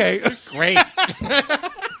okay. Great.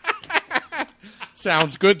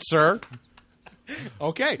 Sounds good, sir.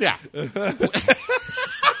 Okay. Yeah.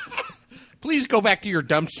 Please go back to your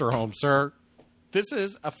dumpster home, sir. This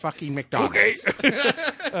is a fucking McDonald's. Okay.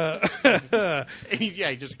 He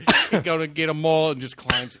just go to get a mole and just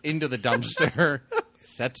climbs into the dumpster,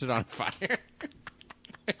 sets it on fire.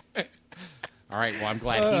 All right, well, I'm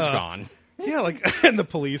glad he's gone. Yeah, like, and the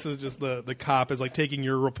police is just the cop is like taking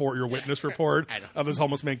your witness report of this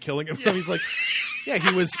homeless man killing him. So he's like, yeah,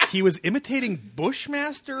 he was imitating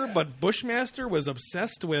Bushmaster, but Bushmaster was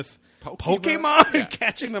obsessed with Pokemon and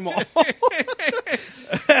catching them all.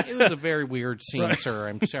 It was a very weird scene, sir.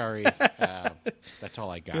 I'm sorry. That's all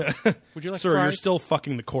I got. Would you like Sir, fries? you're still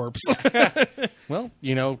fucking the corpse. Well,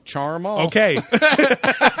 charm all. Okay.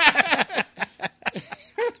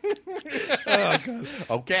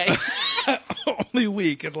 Okay. Only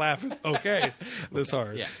we could laugh at this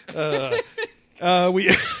hard. Yeah.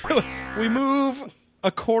 We move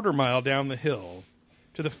a quarter mile down the hill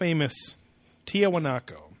to the famous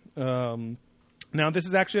Tiahuanaco. Now, this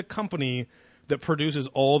is actually a company that produces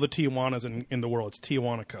all the Tijuanas in the world. It's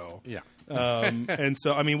Tiahuanaco. Yeah. And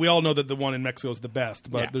so, I mean, we all know that the one in Mexico is the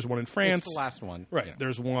best, but there's one in France. It's the last one. Right. Yeah.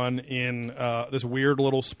 There's one in this weird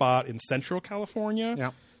little spot in Central California.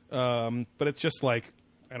 Yeah. But it's just like,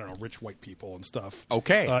 I don't know, rich white people and stuff.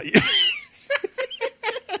 Okay.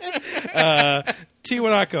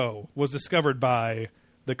 Tiahuanaco was discovered by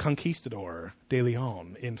the Conquistador de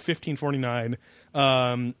Leon in 1549.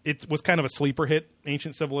 It was kind of a sleeper hit,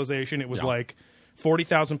 ancient civilization. It was like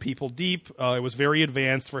 40,000 people deep. It was very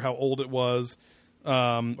advanced for how old it was,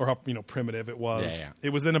 or how primitive it was. Yeah. It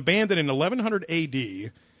was then abandoned in 1100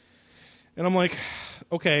 AD. And I'm like,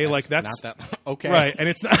 okay, that's not that okay, right? And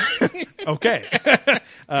it's not okay.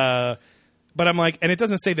 But I'm like, and it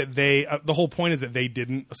doesn't say that they. The whole point is that they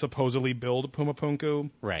didn't supposedly build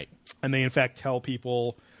Pumapunku, right? And they in fact tell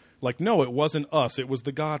people, like, no, it wasn't us; it was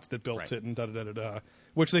the gods that built it, and da da da da.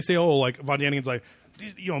 Which they say, oh, like Von Daniken's like,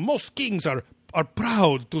 most kings are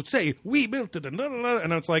proud to say we built it, and da da da.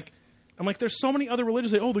 And it's like, I'm like, there's so many other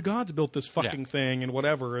religions that, the gods built this fucking thing and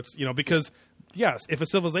whatever. It's, because, yes, if a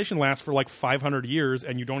civilization lasts for like 500 years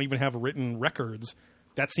and you don't even have written records,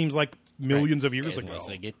 that seems like millions of years ago. Unless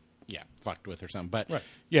they get, fucked with or something. But,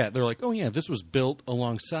 they're like, oh, yeah, this was built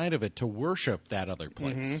alongside of it to worship that other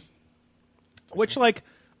place. Mm-hmm. Which, like,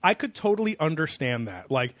 I could totally understand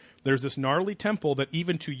that. Like, there's this gnarly temple that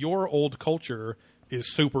even to your old culture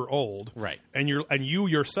is super old, right? And you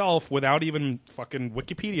yourself, without even fucking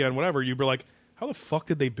Wikipedia and whatever, you'd be like, how the fuck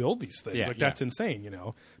did they build these things? That's insane,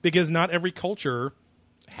 because not every culture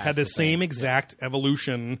had the same exact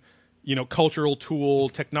evolution, cultural tool,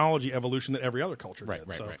 technology evolution that every other culture did.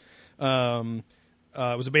 Right.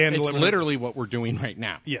 It was abandoned. It's literally what we're doing right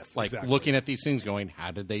now. Yes, like looking at these things, going,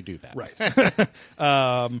 how did they do that? Right.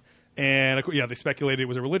 And they speculated it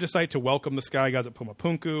was a religious site to welcome the sky gods at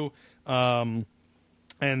Pumapunku.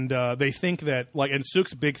 And they think that, and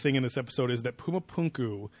Suk's big thing in this episode is that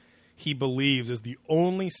Pumapunku, he believes, is the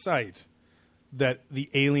only site that the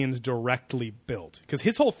aliens directly built. Because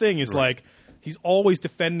his whole thing is he's always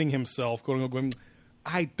defending himself, going,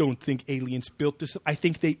 I don't think aliens built this. I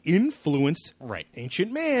think they influenced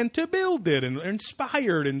ancient man to build it and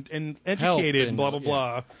inspired and educated and blah, blah,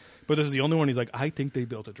 blah. But this is the only one he's like, I think they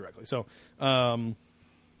built it directly. So, and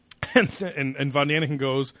Von Daniken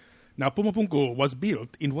goes, now, Pumapunku was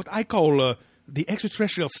built in what I call the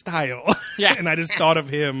extraterrestrial style. Yeah. And I just thought of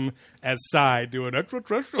him as Psy doing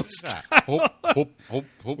extraterrestrial style.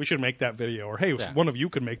 We should make that video. Or, hey, one of you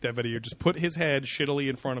could make that video. Just put his head shittily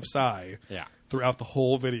in front of Psy throughout the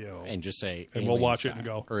whole video. And just say, and we'll watch it and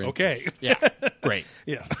go, okay. Yeah, great.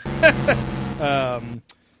 Yeah. So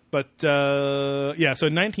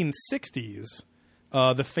in 1960s,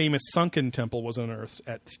 the famous sunken temple was unearthed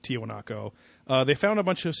at Tiahuanaco. They found a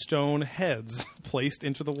bunch of stone heads placed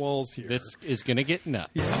into the walls here. This is going to get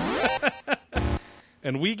nuts.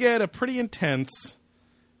 And we get a pretty intense,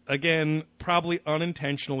 again, probably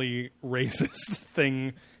unintentionally racist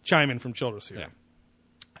thing chime in from Childress here. Yeah.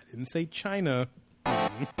 I didn't say China.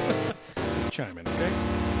 Chime in, okay?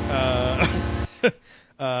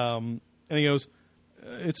 And he goes,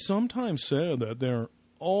 it's sometimes said that there are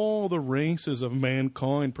all the races of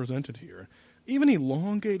mankind presented here. Even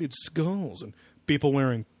elongated skulls and people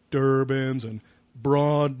wearing turbans and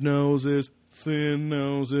broad noses, thin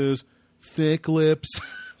noses, thick lips,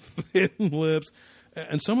 thin lips.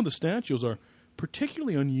 And some of the statues are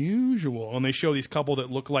particularly unusual. And they show these couple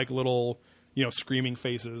that look like little screaming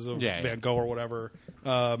faces of Yeah, Van Gogh or whatever.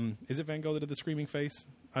 Is it Van Gogh that did the screaming face?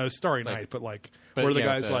 Starry Night, but where the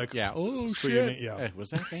guy's oh screaming, shit, yeah.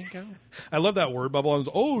 was that Van Gogh? I love that word bubble. And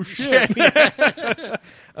oh shit!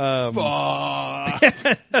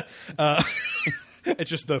 It's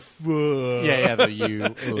just the the you.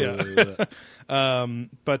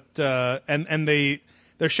 and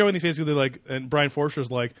they're showing these faces. They're like, and Brian Forster's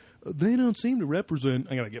like, they don't seem to represent.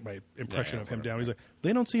 I gotta get my impression of him down. He's like,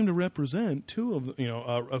 they don't seem to represent two of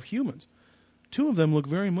of humans. Two of them look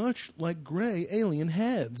very much like gray alien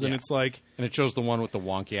heads, and it's like, and it shows the one with the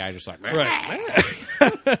wonky eye, just like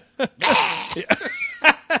right.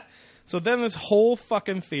 So then this whole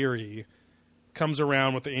fucking theory comes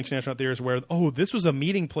around with the ancient astronaut theories, where this was a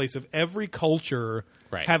meeting place of every culture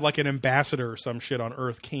had like an ambassador or some shit on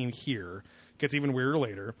Earth came here. Gets even weirder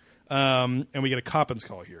later, and we get a Coppins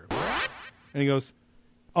call here, and he goes,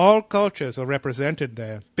 all cultures are represented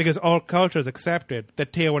there because all cultures accepted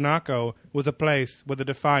that Tiahuanaco was a place where the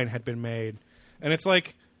define had been made. And it's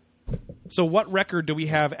like, so what record do we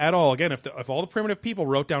have at all? Again, if all the primitive people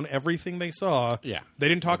wrote down everything they saw, they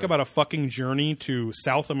didn't talk about a fucking journey to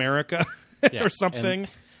South America or something.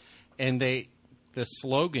 And the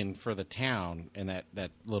slogan for the town in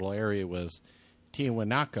that little area was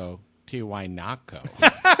Tiahuanaco.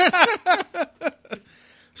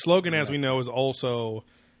 Slogan, as we know, is also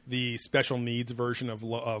the special needs version of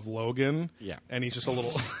Logan. Yeah. And he's just a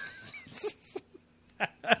little...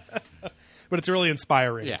 But it's a really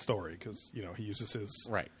inspiring story because, he uses his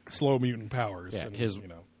slow mutant powers. Yeah, and, his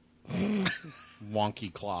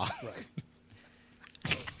wonky claw. Right.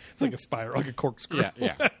 It's like a spiral, like a corkscrew.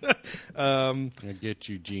 Yeah. I get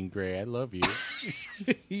you, Jean Grey. I love you.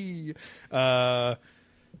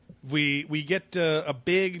 We get a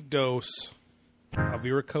big dose of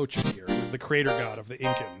Viracocha here, who's the crater god of the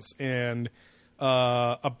Incans, and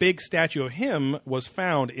a big statue of him was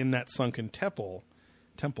found in that sunken temple.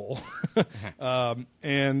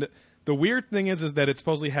 And the weird thing is that it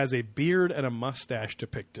supposedly has a beard and a mustache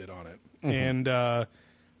depicted on it. Mm-hmm. And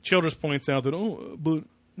Childress points out that but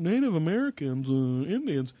Native Americans,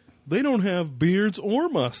 Indians, they don't have beards or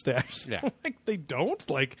mustaches. Yeah. They don't.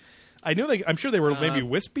 I knew I'm sure they were maybe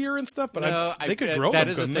wispier and stuff, but they could grow that them,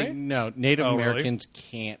 is the couldn't thing. they? No, Native Americans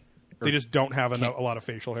can't. They just don't have a lot of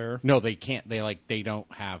facial hair. No, they can't. They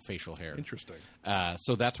don't have facial hair. Interesting.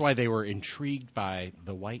 So that's why they were intrigued by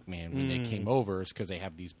the white man when they came over, is because they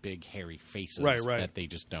have these big hairy faces that they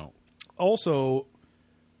just don't. Also,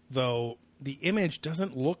 though, the image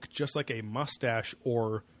doesn't look just like a mustache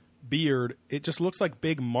or beard. It just looks like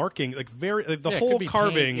big marking, the whole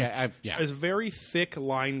carving is very thick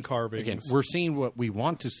line carvings. Again, we're seeing what we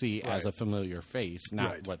want to see as a familiar face,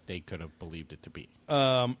 not what they could have believed it to be.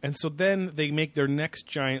 And so then they make their next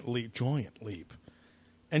giant leap.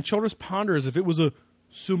 And Childress ponders if it was a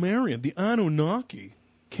Sumerian, the Anunnaki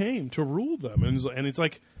came to rule them, and it's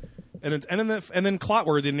like, and then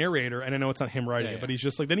Clotworth, the narrator, and I know it's not him writing it, but he's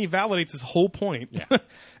just like, then he validates his whole point,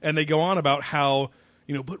 and they go on about how,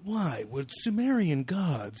 but why would Sumerian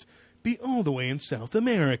gods be all the way in South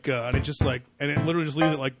America? And it just and it literally just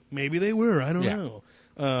leaves it like, maybe they were, I don't know.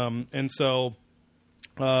 And so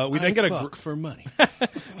we then get for money.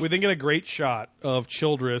 We then get a great shot of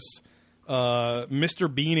Childress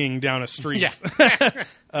Mr. Beaning down a street. Just kind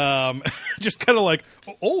of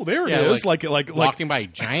there it is. Like walking by a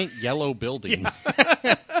giant yellow building.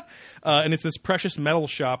 And it's this precious metal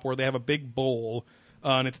shop where they have a big bowl.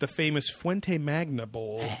 And it's the famous Fuente Magna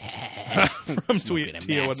bowl from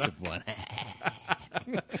Tiahuanaco.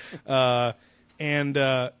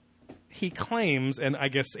 And he claims, and I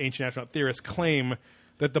guess ancient astronaut theorists claim,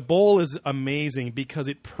 that the bowl is amazing because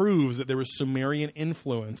it proves that there was Sumerian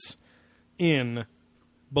influence in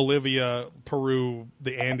Bolivia, Peru,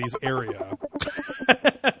 the Andes area.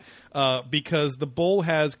 Because the bowl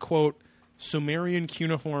has, quote, Sumerian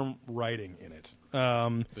cuneiform writing in it.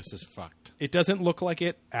 This is fucked. It doesn't look like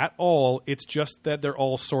it at all. It's just that they're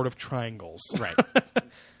all sort of triangles. Right.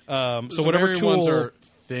 So whatever tool... ones are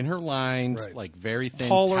thinner lines, very thin,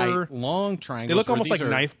 taller, tight, long triangles. They look almost like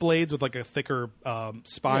knife blades with a thicker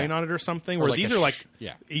spine on it or something, where these are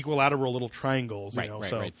equilateral little triangles.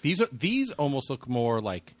 Right. These almost look more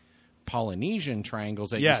like Polynesian triangles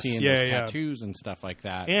that you see in those tattoos and stuff like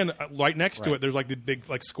that. And right next to it, there's the big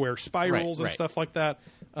square spirals and stuff like that.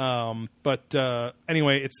 But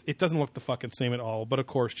anyway, it doesn't look the fucking same at all. But of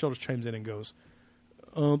course, Childress chimes in and goes,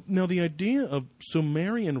 now the idea of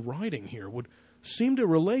Sumerian writing here would seem to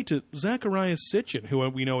relate to Zacharias Sitchin, who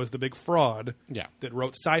we know is the big fraud that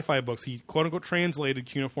wrote sci-fi books. He quote-unquote translated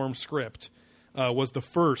cuneiform script, was the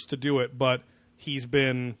first to do it, but he's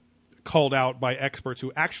been called out by experts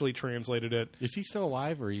who actually translated it. Is he still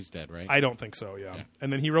alive or he's dead, right? I don't think so, yeah.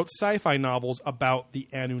 And then he wrote sci-fi novels about the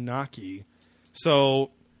Anunnaki.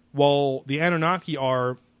 So while the Anunnaki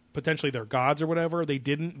are potentially their gods or whatever, they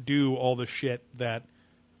didn't do all the shit that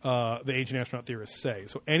the ancient astronaut theorists say.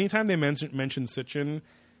 So anytime they mention Sitchin,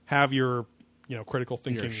 have your critical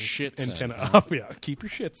thinking shits antenna in. up. Yeah, keep your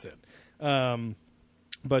shits in.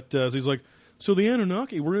 So he's like, so the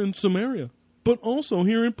Anunnaki were in Samaria, but also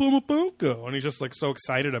here in Pumapunku. And he's just like so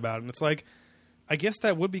excited about it. And it's like, I guess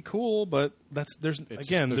that would be cool, but there's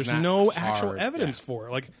no actual evidence for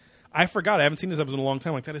it. Like, I forgot. I haven't seen this episode in a long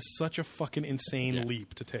time. Like, that is such a fucking insane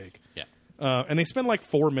leap to take. Yeah. And they spend like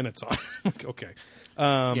 4 minutes on it. Like, okay.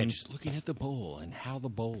 Just looking at the bowl and how the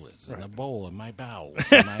bowl is, and the bowl and my bowels,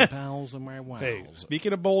 and my bowels and my wows. Hey,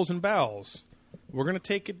 speaking of bowls and bowels, we're going to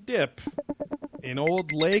take a dip in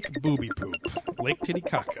old Lake Booby Poop, Lake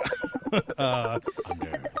Titicaca. Under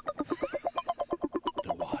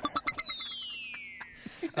the water.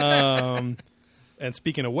 And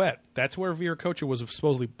speaking of wet, that's where Viracocha was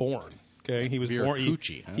supposedly born. Okay, he was born.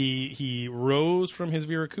 He rose from his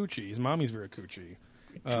Viracocha, his mommy's Viracocha.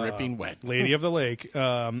 Dripping wet. Lady of the Lake.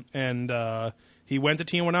 And he went to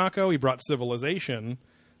Tiwanaku. He brought civilization.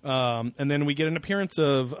 And then we get an appearance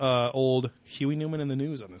of old Huey Newman in the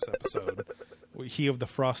news on this episode. He of the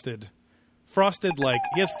frosted, like,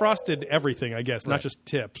 he has frosted everything, I guess, not just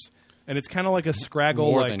tips. And it's kind of like a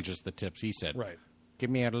Scraggle. More than just the tips, he said. Right. Give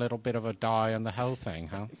me a little bit of a dye on the whole thing,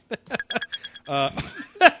 huh?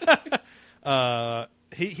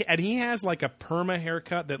 He has like a perma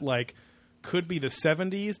haircut that like could be the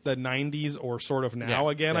 70s, the 90s, or sort of now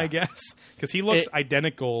again, I guess, because he looks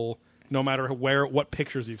identical no matter what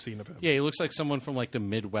pictures you've seen of him. Yeah, he looks like someone from like the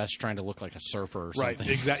Midwest trying to look like a surfer or something.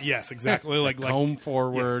 Right. Yes, exactly. like comb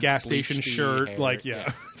forward, gas station shirt, hair. like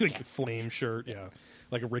like a flame shirt,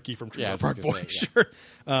 like a Ricky from Trailer I was Park gonna Boy say, shirt.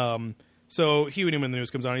 So Huey Newman in the news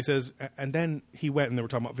comes on. He says, and then he went, and they were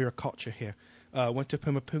talking about Viracocha here. Went to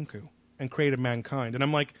Pumapunku and created mankind. And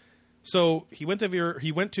I'm like, so he went to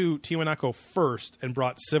Tiwanaku first and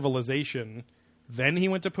brought civilization. Then he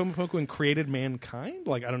went to Pumapunku and created mankind.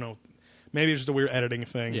 Like, I don't know, maybe it's just a weird editing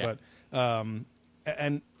thing. Yeah. But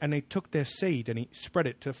and they took their seed and he spread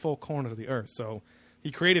it to the four corners of the earth. So he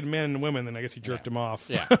created men and women, and I guess he jerked them off.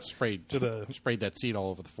 Yeah, sprayed that seed all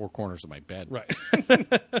over the four corners of my bed. Right.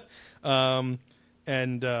 That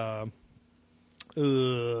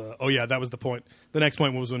was the point. The next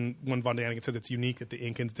point was when Von Daniken says it's unique that the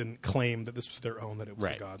Incans didn't claim that this was their own, that it was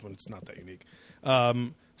the gods, when it's not that unique.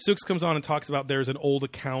 Sooks comes on and talks about there's an old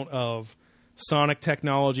account of sonic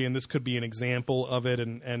technology, and this could be an example of it,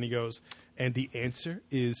 and he goes, and the answer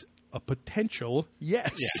is a potential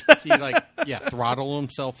yes. Yeah. He throttle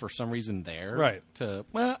himself for some reason there. Right.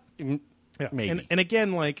 Maybe. And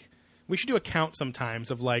again, like, we should do a count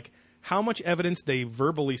sometimes of like how much evidence they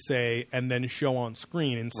verbally say and then show on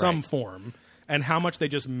screen in some form, and how much they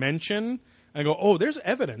just mention and go, oh, there's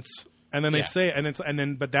evidence, and then they say,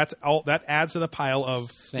 but that's all that adds to the pile of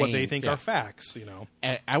what they think are facts,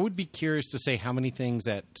 And I would be curious to say how many things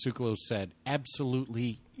that Tsoukalos said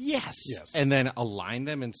absolutely yes, and then align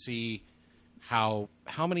them and see how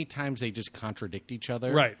many times they just contradict each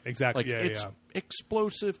other. Right, exactly. Like, it's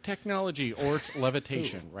explosive technology, or it's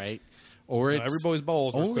levitation, right? Or it's every boy's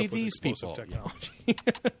balls are only equipped with these people. technology.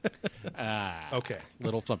 Okay.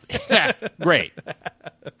 Little something. Great.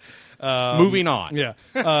 Moving on. Yeah.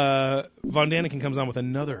 Von Daniken comes on with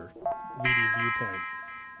another weedy viewpoint,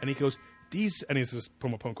 and he goes, and he says,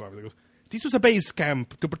 Pumapunku, he goes, this was a base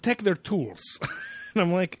camp to protect their tools. And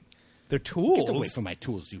I'm like, their tools? Get away from my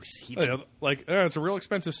tools, you see. It's a real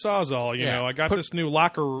expensive Sawzall. You know, I got this new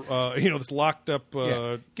locker, this locked up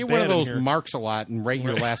Get one of those marks a lot and write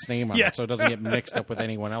your last name on it so it doesn't get mixed up with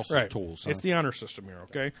anyone else's tools. It's the honor system here,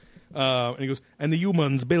 okay? And he goes, and the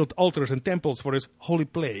humans built altars and temples for his holy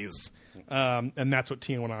place. And that's what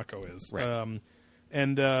Tiwanaku is. Right.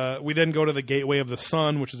 And we then go to the Gateway of the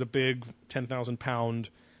Sun, which is a big 10,000-pound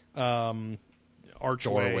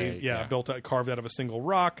archway. Carved out of a single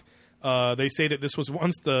rock. They say that this was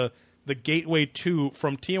once the gateway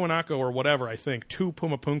from Tiwanaku or whatever, I think, to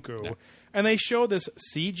Pumapunku. Yeah. And they show this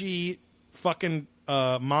CG fucking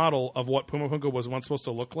model of what Pumapunku was once supposed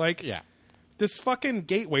to look like. Yeah. This fucking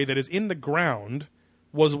gateway that is in the ground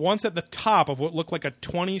was once at the top of what looked like a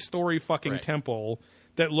 20-story fucking temple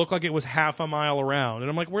that looked like it was half a mile around.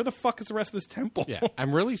 And I'm like, where the fuck is the rest of this temple? Yeah,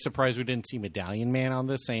 I'm really surprised we didn't see Medallion Man on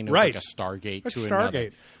this, saying it was like a Stargate to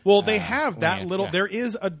another. Well, they have that little... Yeah. There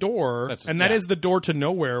is a door, that is the door to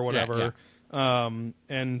nowhere or whatever. Yeah.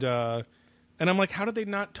 And I'm like, how did they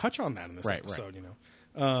not touch on that in this episode,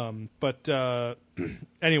 But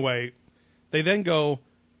anyway, they then go,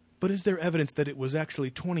 but is there evidence that it was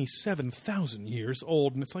actually 27,000 years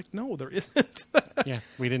old? And it's like, no, there isn't. Yeah,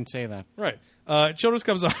 we didn't say that. Right. Childress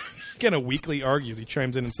comes on, again, a weekly argues. He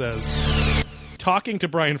chimes in and says, talking to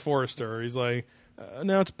Brian Forrester, he's like,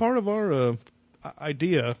 now it's part of our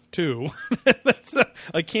idea, too. That's,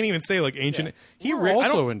 I can't even say, like, ancient... Yeah. We're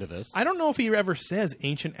also into this. I don't know if he ever says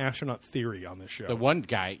ancient astronaut theory on this show. The one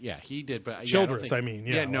guy, yeah, he did. But Childress, I mean.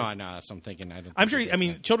 Yeah, Yeah, no, like- no, that's what I'm thinking. I'm sure,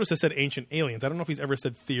 Childress has said ancient aliens. I don't know if he's ever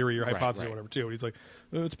said theory or hypothesis right. or whatever, too. He's like,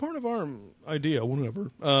 it's part of our idea, whatever,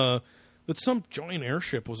 that some giant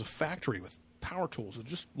airship was a factory with power tools that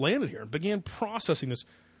just landed here and began processing this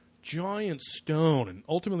giant stone and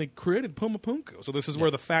ultimately created Pumapunku. So this is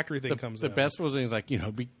where the factory thing comes in. The best was he's like,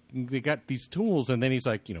 they got these tools, and then he's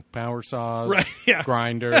like, power saws, Right, yeah.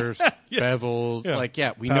 grinders, bevels. Yeah. Like,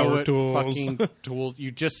 we Power know what tools. fucking tools.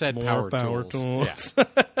 You just said More power tools. tools.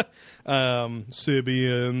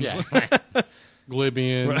 Sibians. Yeah.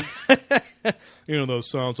 Glibians. Those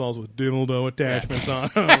saws with dildo attachments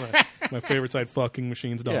on. My favorite site,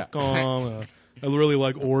 fuckingmachines.com. I really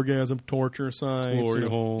like orgasm torture sites. Glory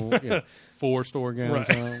hole. Forced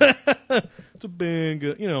orgasm. Right. It's a big,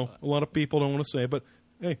 a lot of people don't want to say, but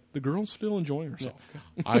hey, the girl's still enjoying herself.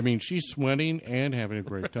 I mean, she's sweating and having a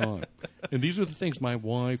great time. And these are the things my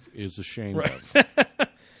wife is ashamed of.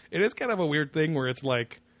 It is kind of a weird thing where it's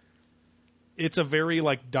like, it's a very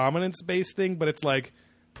like dominance-based thing, but it's like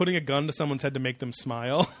putting a gun to someone's head to make them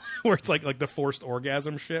smile, where it's like the forced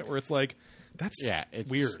orgasm shit, where it's like, that's it's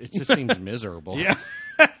weird. It just seems miserable. Yeah.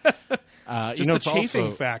 Just the it's chafing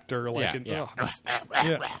also, factor. Like, Yeah,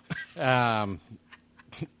 yeah.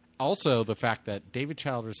 Also, the fact that David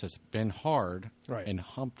Childress has been hard Right. and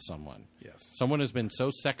humped someone. Yes. Someone has been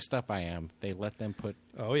so sexed up I am, they let them put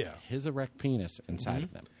Oh, yeah. his erect penis inside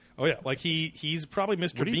of them. Oh, yeah. Like, he's probably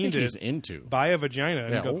Mr. What do you Beaned think he's it into? by a vagina.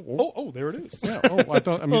 And Yeah. go, there it is. Yeah. I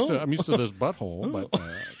thought I'm used to this butthole, but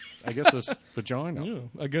I guess this vagina. Yeah,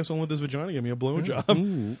 I guess I'll let this vagina give me a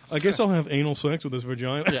blowjob. I guess I'll have anal sex with this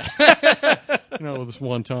vagina. This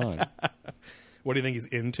one time. What do you think he's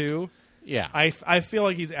into? Yeah. I feel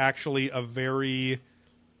like he's actually a very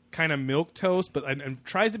kind of milquetoast, but and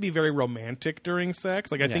tries to be very romantic during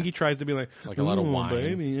sex. Like I think he tries to be like a lot of "Ooh, wine.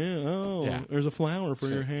 baby, Yeah. there's a flower for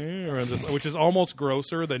your hair, and this, which is almost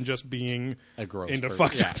grosser than just being A gross into person.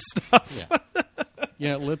 fucked Yeah. up stuff. Yeah.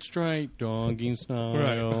 Yeah, let's try doggy style,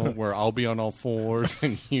 Right. where I'll be on all fours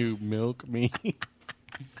and you milk me.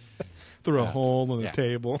 Through a hole in the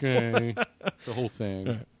table. Okay. The whole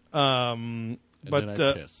thing. And But then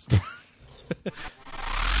I piss.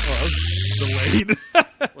 delayed.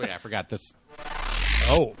 Wait, I forgot this.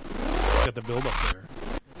 Oh, got the build up there.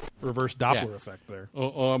 Reverse Doppler effect there.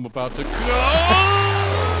 Oh, I'm about to go.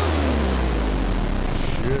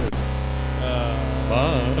 Shit.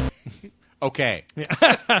 Bye. Okay.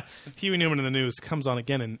 Huey Newman in the news comes on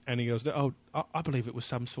again, and he goes, "Oh, I believe it was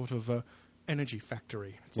some sort of energy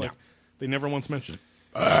factory." It's like they never once mentioned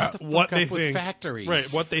what they think. Factories. Right?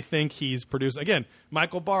 What they think he's producing. Again,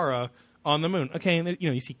 Michael Barra on the moon. Okay, and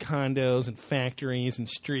you see condos and factories and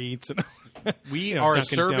streets, and We are a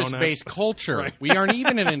Dunkin' service-based Donuts. culture. Right. We aren't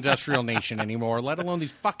even an industrial nation anymore, let alone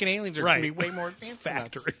these fucking aliens are going to be way more advanced than us.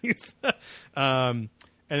 factories. And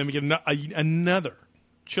then we get another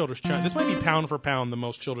Childress Chime. This might be pound for pound the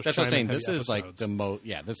most Childress That's what I'm saying. Chime This is like episodes. the most.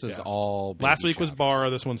 Yeah, this is all. Last Baby week was Chowders. Barra.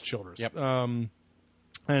 This one's Childress. Yep. And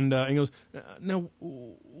he goes, now,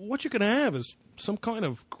 what you could have is some kind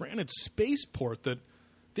of granite spaceport that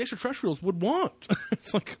the extraterrestrials would want.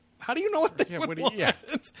 It's like, how do you know what they would want?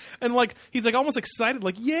 And like, he's like almost excited,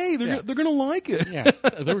 like, yay, they're going to like it. Yeah,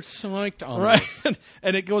 they're psyched on Right. this.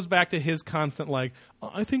 And it goes back to his constant, like,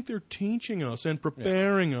 I think they're teaching us and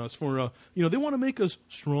preparing us for, they want to make us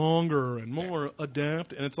stronger and more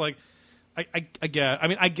adept. And it's like, I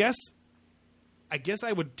guess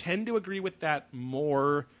I would tend to agree with that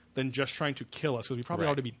more than just trying to kill us, because we probably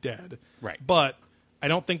ought to be dead. Right. But I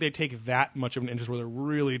don't think they take that much of an interest where they're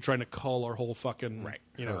really trying to cull our whole fucking,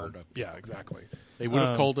 herd of yeah, exactly. They would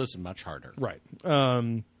have culled us much harder. Right.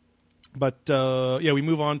 But we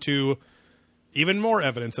move on to even more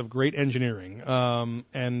evidence of great engineering.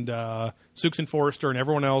 And Sooks and Forrester and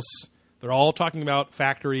everyone else, they're all talking about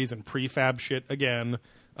factories and prefab shit again.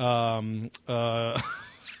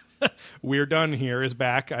 We're Done Here is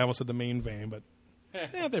back. I almost said the main vein, but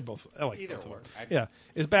yeah, they're both. I like Either both of or. them. Yeah,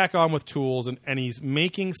 is back on with tools, and he's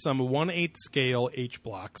making some 1/8 scale H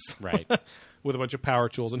blocks. Right. With a bunch of power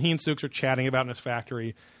tools, and he and Sooks are chatting about in his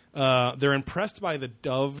factory. They're impressed by the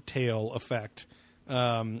dovetail effect.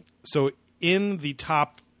 So in the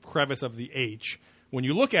top crevice of the H, when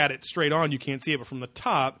you look at it straight on, you can't see it, but from the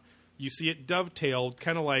top, you see it dovetailed,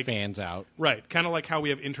 kind of like Fans out. right, kind of like how we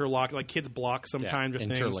have interlock, like kids block sometimes with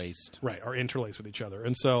interlaced. things, right, are interlaced with each other,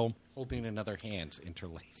 and so Holding another hand's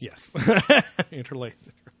interlaced. yes, interlaced.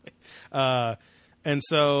 And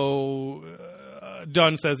so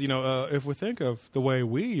Dunn says, if we think of the way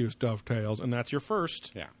we use dovetails, and that's your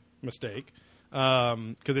first mistake,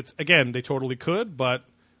 because it's again they totally could, but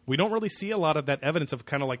we don't really see a lot of that evidence of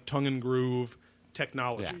kind of like tongue and groove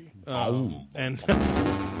technology, and just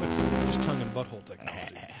tongue and butthole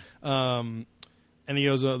technology. And he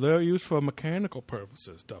goes, they're used for mechanical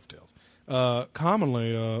purposes, dovetails.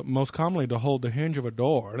 Most commonly to hold the hinge of a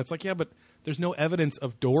door. And it's like, yeah, but there's no evidence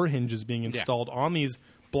of door hinges being installed on these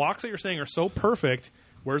blocks that you're saying are so perfect.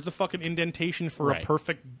 Where's the fucking indentation for a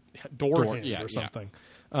perfect door hinge or something?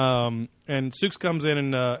 And Sooks comes in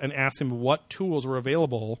and asks him what tools were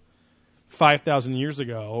available 5,000 years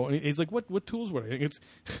ago. And he's like, what tools were they?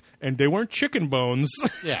 And they weren't chicken bones.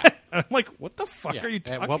 Yeah. And I'm like, what the fuck are you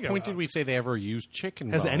talking about? At what point did we say they ever used chicken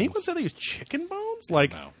bones? Has anyone said they use chicken bones?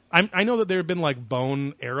 Like, I know that there have been like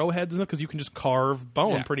bone arrowheads because you can just carve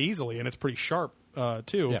bone pretty easily, and it's pretty sharp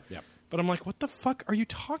too. Yep. But I'm like, what the fuck are you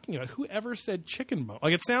talking about? Whoever said chicken bone?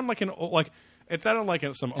 Like, it sounded like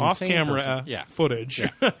some off-camera footage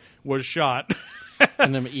was shot.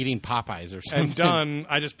 And them eating Popeyes or something. And Dunn,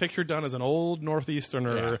 I just picture Dunn as an old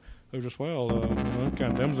Northeasterner who just,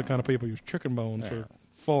 them's the kind of people who use chicken bones for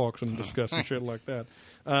forks and disgusting shit like that.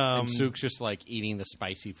 And Sooks just like eating the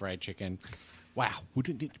spicy fried chicken. Wow,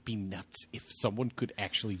 wouldn't it be nuts if someone could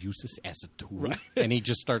actually use this as a tool? Right. And he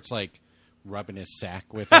just starts like rubbing his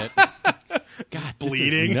sack with it. God, bleeding.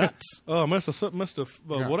 This is nuts. Oh,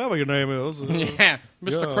 Mr. Whatever your name is.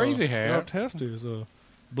 Mr. Crazy Hair. Your testes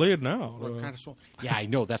bleeding out. Kind of yeah, I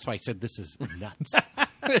know. That's why I said this is nuts.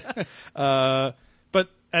 But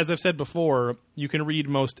as I've said before, you can read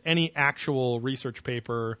most any actual research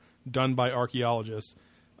paper done by archaeologists.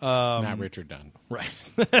 Not Richard Dunn.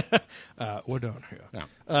 Right. We're done here.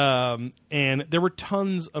 Yeah. And there were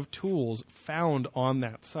tons of tools found on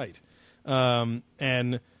that site. And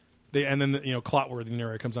then Clotworthy, the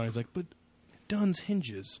narrator, comes on and he's like, but Dunn's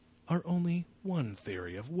hinges are only one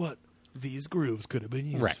theory of what these grooves could have been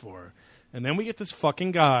used for. And then we get this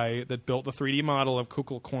fucking guy that built the 3D model of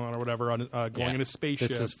Kukulkan or whatever on going in his spaceship.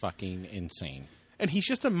 This is fucking insane. And he's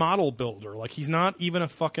just a model builder. Like, he's not even a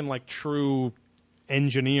fucking, like, true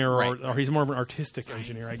engineer or he's more of an artistic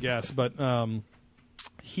engineer, I guess. But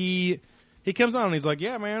he comes on and he's like,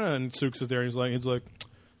 yeah, man. And Sooks is there. And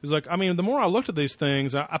he's like, I mean, the more I looked at these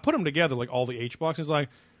things, I put them together, like all the H blocks. He's like,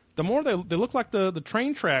 the more they look like the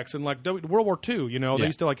train tracks in like World War II. They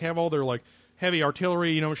used to like have all their like heavy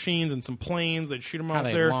artillery, machines and some planes. They'd shoot them out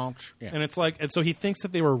there. Launch. Yeah. And it's like, and so he thinks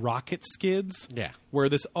that they were rocket skids. Yeah. Where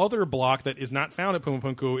this other block that is not found at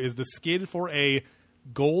Pumapunku is the skid for a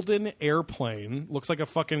golden airplane. Looks like a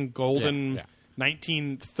fucking golden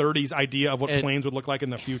 1930s idea of what planes would look like in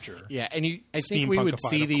the future. Yeah, and I think we would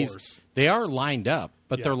see these. They are lined up,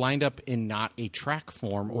 but they're lined up in not a track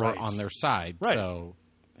form or on their side. Right. So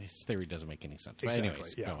his theory doesn't make any sense. But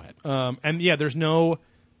anyways, go ahead. And there's no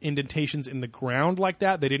indentations in the ground like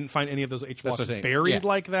that. They didn't find any of those H blocks buried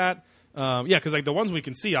like that. Because like the ones we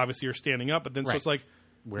can see obviously are standing up, but then so it's like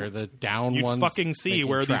where the down you ones fucking see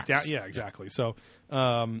where tracks. these down. Yeah, exactly. So.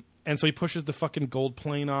 And so he pushes the fucking gold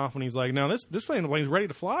plane off, and he's like, "No, this plane's ready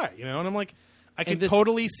to fly," And I'm like, I can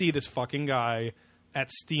totally see this fucking guy at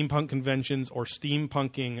steampunk conventions or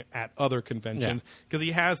steampunking at other conventions because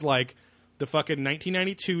he has like the fucking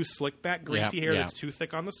 1992 slick back greasy hair that's too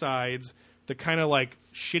thick on the sides, the kind of like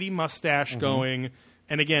shitty mustache going,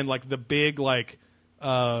 and again like the big like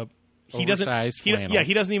he doesn't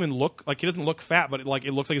he doesn't even look like he doesn't look fat, but it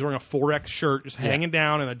looks like he's wearing a 4X shirt just hanging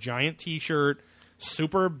down and a giant t-shirt.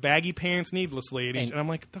 Super baggy pants needlessly. And I'm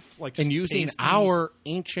like, using our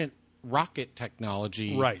ancient rocket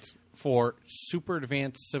technology for super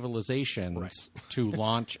advanced civilizations to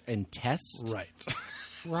launch and test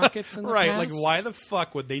rockets in the past. Like, why the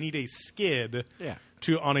fuck would they need a skid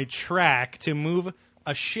on a track to move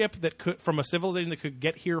a ship that could from a civilization that could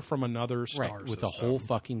get here from another star system? With a whole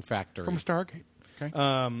fucking factory. From Stargate.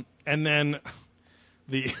 Okay. And then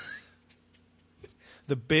the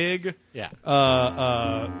big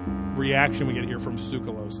reaction we get here from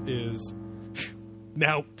Tsoukalos is,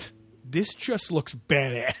 now, this just looks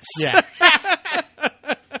badass. Yeah.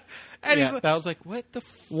 And he's like, I was like, what the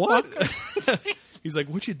fuck? He's like,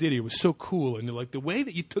 what you did here was so cool. And you're like, the way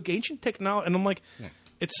that you took ancient technology. And I'm like,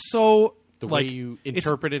 it's so... The way you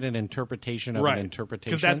interpreted an interpretation of an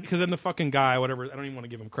interpretation. Because then the fucking guy, whatever, I don't even want to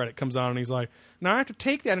give him credit, comes on and he's like, now I have to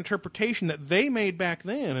take that interpretation that they made back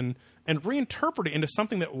then and reinterpret it into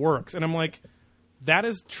something that works. And I'm like, that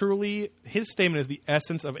is truly, his statement is the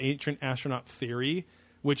essence of ancient astronaut theory,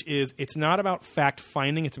 which is it's not about fact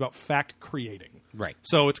finding, it's about fact creating. Right.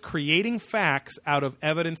 So it's creating facts out of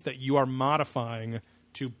evidence that you are modifying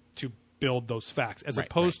to build those facts, as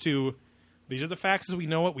opposed to these are the facts as we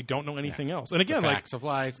know it, we don't know anything else. And again, the facts of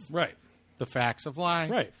life. Right. The facts of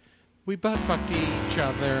life. Right. We butt fucked each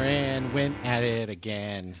other and went at it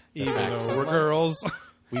again. The Even facts though of we're life. girls,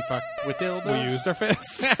 We fucked with dildos. we used our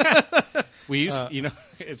fists. We used,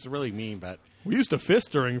 it's really mean, but We used to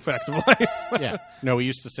fist during Facts of Life. yeah. No, we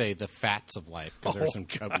used to say the fats of life because there's some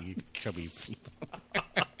chubby people.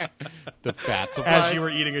 The fats of As life. you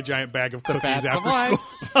were eating a giant bag of cookies fats of after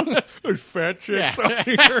school. There's fat chicks out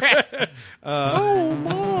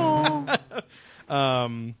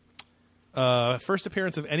here. First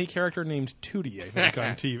appearance of any character named Tootie, I think,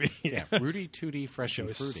 on TV. Yeah, Rudy Tooty, fresh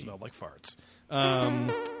and fruity. Smelled like farts.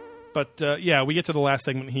 But we get to the last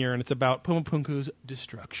segment here, and it's about Puma Punku's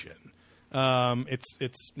destruction.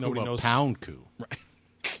 It's nobody knows. Pound coup.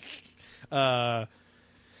 Right.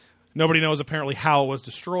 Nobody knows apparently how it was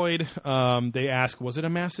destroyed. They ask, was it a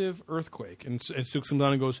massive earthquake? And Suk comes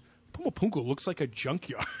down and goes, Puma Punku looks like a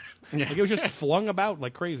junkyard. Yeah. Like it was just flung about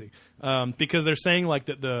like crazy. Because they're saying like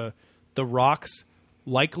that the rocks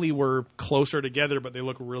likely were closer together, but they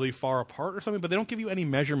look really far apart or something. But they don't give you any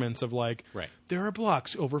measurements of like, there are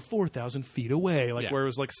blocks over 4,000 feet away. Like where it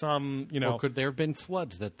was like some, Or could there have been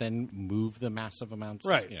floods that then move the massive amounts?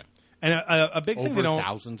 Right. Yeah. And a big thing they don't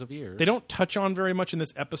thousands of years. They don't touch on very much in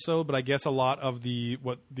this episode, but I guess a lot of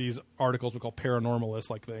what these articles we call paranormalists,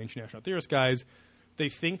 like the ancient astronaut theorist guys, they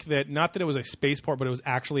think that not that it was a spaceport, but it was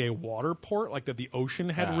actually a water port, like that the ocean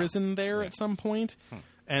had risen there at some point.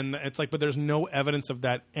 And it's like, but there's no evidence of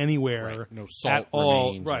that anywhere. No salt at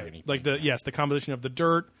all. remains or anything. Like the composition of the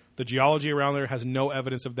dirt, the geology around there has no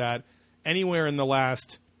evidence of that anywhere in the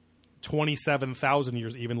last 27,000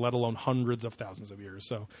 years, even let alone hundreds of thousands of years.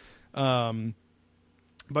 So. But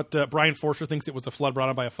Brian Forster thinks it was a flood brought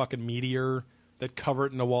on by a fucking meteor that covered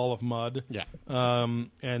it in a wall of mud. Yeah.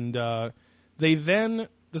 They then, this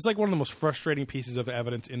is like one of the most frustrating pieces of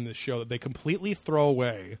evidence in this show that they completely throw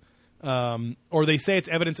away. Or they say it's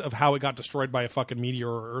evidence of how it got destroyed by a fucking meteor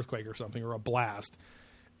or earthquake or something, or a blast.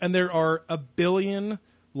 And there are a billion,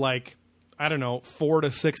 4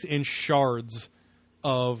 to 6 inch shards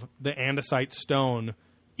of the andesite stone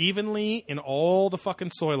evenly in all the fucking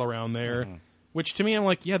soil around there, which to me, I'm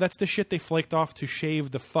like, yeah, that's the shit they flaked off to shave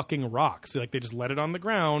the fucking rocks. Like, they just let it on the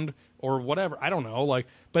ground or whatever. I don't know.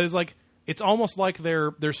 But it's like, it's almost like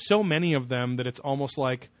there's so many of them that it's almost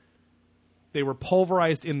like they were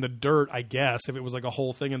pulverized in the dirt, I guess, if it was like a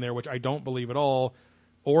whole thing in there, which I don't believe at all.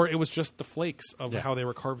 Or it was just the flakes of how they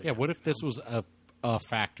were carving. Yeah, what if this was a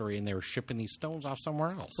factory and they were shipping these stones off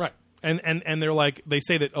somewhere else? Right. And they're like, they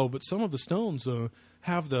say that, but some of the stones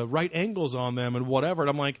have the right angles on them and whatever. And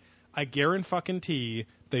I'm like, I guarantee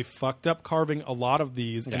they fucked up carving a lot of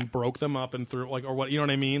these and broke them up and threw, or what, you know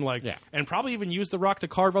what I mean? And probably even used the rock to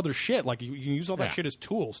carve other shit. Like, you can use all that shit as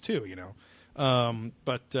tools, too, you know?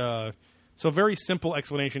 So very simple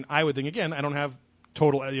explanation, I would think. Again, I don't have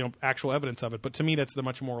total, actual evidence of it, but to me, that's the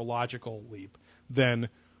much more logical leap than,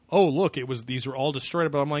 look, these were all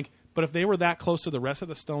destroyed. But I'm like, but if they were that close to the rest of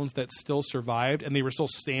the stones that still survived and they were still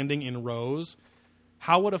standing in rows,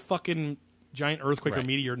 how would a fucking giant earthquake or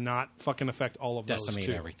meteor not fucking affect all of those, Decimate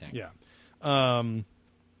too? everything. Yeah.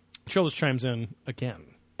 Childers chimes in again.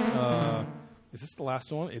 Is this the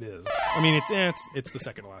last one? It is. I mean, it's the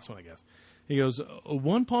second to last one, I guess. He goes,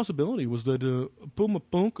 one possibility was that Puma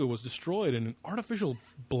Punku was destroyed in an artificial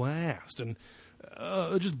blast and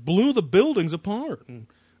it just blew the buildings apart. And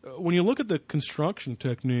when you look at the construction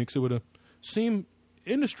techniques, it would seem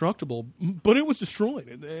indestructible, but it was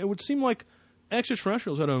destroyed. It would seem like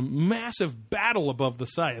extraterrestrials had a massive battle above the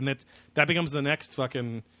site, and that becomes the next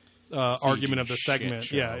fucking argument of the segment.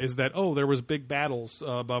 Show. Yeah, is that there was big battles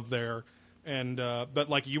above there, and but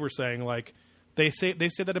like you were saying, like they say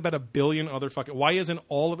that about a billion other fucking. Why isn't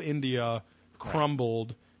all of India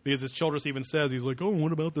crumbled? Because as Childress even says, he's like,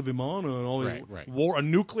 what about the Vimana and all these war, a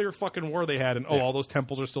nuclear fucking war they had, and all those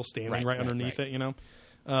temples are still standing right underneath it, you know?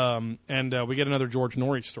 And we get another George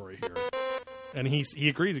Norwich story here. And he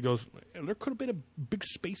agrees. He goes, there could have been a big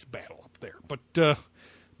space battle up there.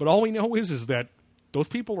 But all we know is that those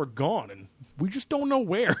people are gone, and we just don't know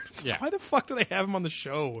where. Why the fuck do they have him on the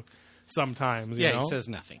show sometimes? You know? He says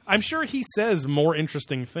nothing. I'm sure he says more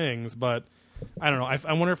interesting things, but I don't know.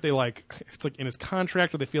 I wonder if it's like in his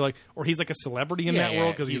contract, or they feel like, or he's like a celebrity in that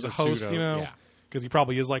world because he's a host, pseudo, you know? Yeah. because he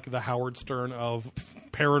probably is like the Howard Stern of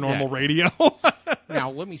paranormal Yeah. radio.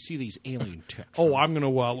 Now, let me see these alien texts. Oh, I'm going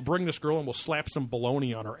to bring this girl and we'll slap some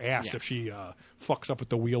baloney on her ass Yeah. if she fucks up at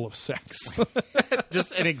the wheel of sex.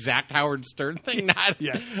 Just an exact Howard Stern thing, not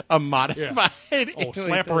Yeah. a modified. Oh,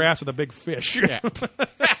 slap her ass with a big fish. Yeah.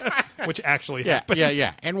 Which actually Yeah, happened.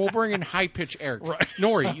 yeah. And we'll bring in high pitch Eric. Right.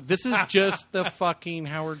 Nori, this is just the fucking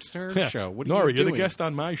Howard Stern Yeah. show. What are Nori, you you're doing? the guest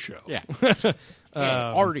on my show. Yeah.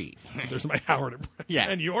 Yeah, Artie. There's my Howard impression. Yeah.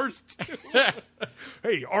 And yours too.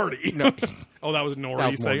 Hey, Artie. No. Oh, that was Nori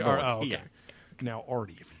That was more saying, Nori. oh, okay. Yeah. Now,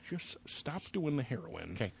 Artie, if you just stopped doing the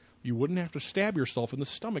heroin, Okay. you wouldn't have to stab yourself in the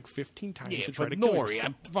stomach 15 times Yeah, to try but to kill Nori,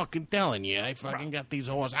 yourself. I'm fucking telling you, I fucking got these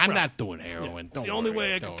horses. I'm not doing heroin. It's Don't the only worry,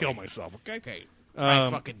 way I don't can kill worry. myself, okay? Okay.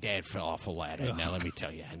 My fucking dad fell off a ladder. Now let me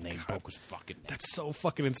tell you, and they broke his fucking neck. That's so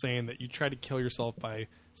fucking insane that you try to kill yourself by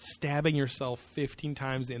stabbing yourself 15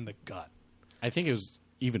 times in the gut. I think it was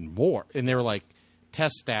even more, and they were like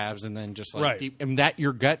test stabs, and then just like, Right. deep, and that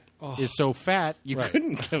your gut is so fat you Right.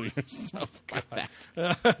 couldn't kill yourself by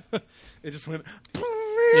that. It just went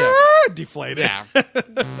Yeah. deflated. Yeah, Oh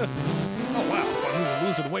wow! If I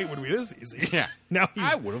was losing weight would be this easy. Yeah. Now he's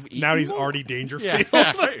I would've eaten now he's more. Artie Dangerfield.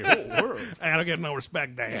 Yeah. Hey, oh, I don't get no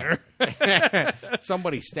respect there.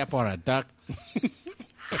 somebody step on a duck.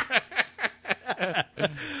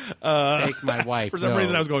 Take my wife. For some no.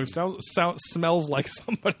 reason, I was going. Smells like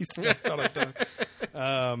somebody stepped on a duck.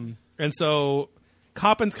 And so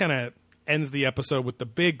Coppins kind of ends the episode with the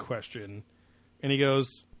big question, and he goes.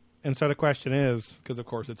 And so the question is, because of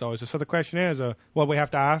course it's always so. The question is, what we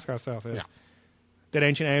have to ask ourselves is, Yeah. did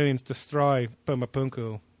ancient aliens destroy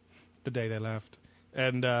Pumapunku the day they left?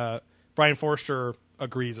 And Brian Forster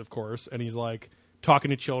agrees, of course, and he's like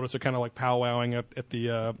talking to Childress, they're kind of like powwowing at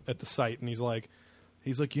the site, and he's like,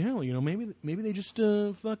 yeah, you know, maybe they just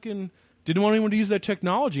fucking didn't want anyone to use that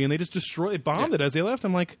technology, and they just bombed it as they left.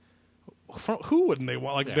 I'm like, who wouldn't they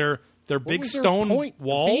want? Like Yeah. their big was their stone point of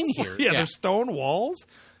walls, being here? yeah, Yeah. their stone walls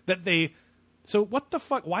that they. So what the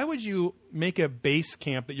fuck? Why would you make a base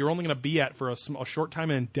camp that you're only going to be at for a short time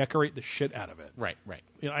and then decorate the shit out of it? Right.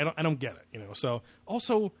 You know, I don't get it. You know, so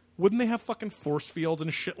also wouldn't they have fucking force fields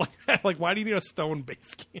and shit like that? Like, why do you need a stone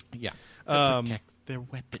base camp? Yeah. To protect their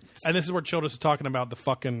weapons. And this is where Childress is talking about the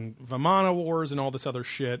fucking Vimana Wars and all this other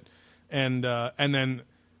shit, and then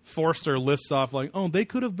Forster lists off like, oh, they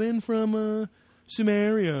could have been from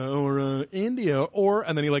Sumeria or India,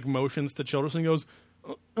 and then he like motions to Childress and goes,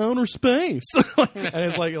 outer space, and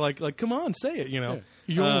it's like come on, say it, you know,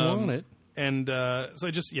 You don't want it. And so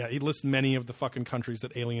it just he lists many of the fucking countries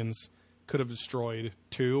that aliens could have destroyed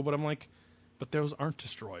too, but I'm like, but those aren't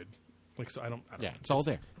destroyed. Like, so I don't Yeah, know. it's all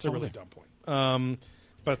there. It's a all really there. dumb point.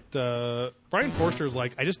 But Brian Forster is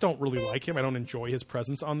like, I just don't really like him. I don't enjoy his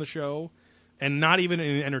presence on the show, and not even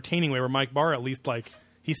in an entertaining way. Where Mike Barr, at least, like,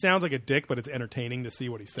 he sounds like a dick, but it's entertaining to see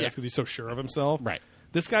what he says Yeah. because he's so sure of himself. Right.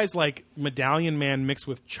 This guy's like Medallion Man mixed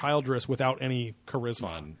with Childress without any charisma.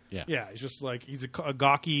 Fun, yeah. Yeah, he's just like he's a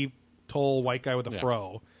gawky, tall white guy with a Yeah.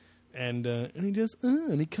 fro. And he just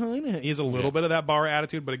and he kind of he has a little bit of that Barr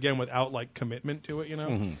attitude, but again without like commitment to it, you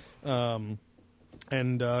know.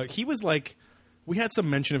 And he was like, we had some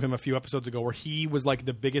mention of him a few episodes ago where he was like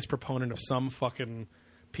the biggest proponent of some fucking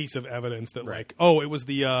piece of evidence that like, oh, it was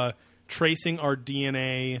the tracing our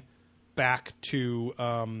DNA back to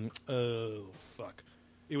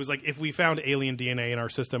it was like if we found alien DNA in our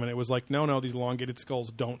system, and it was like, no, these elongated skulls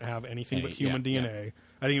don't have anything but human yeah, DNA.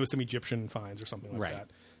 I think it was some Egyptian finds or something like Right.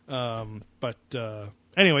 that. But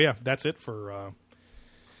anyway, yeah, that's it for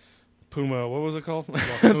Puma. What was it called?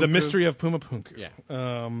 The Mystery of Pumapunku. Yeah.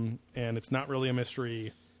 And it's not really a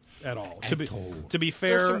mystery at all. At all. To be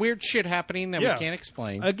fair, There's some weird shit happening that Yeah. we can't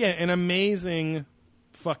explain. again, an amazing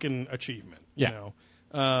fucking achievement. Yeah. You know.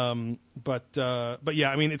 But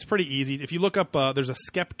yeah, I mean, it's pretty easy. If you look up, there's a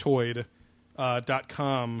Skeptoid.com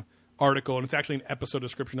article, and it's actually an episode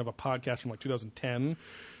description of a podcast from like 2010.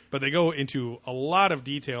 But they go into a lot of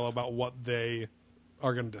detail about what they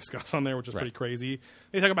are going to discuss on there, which is pretty crazy.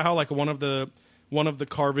 They talk about how like one of the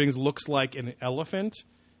carvings looks like an elephant.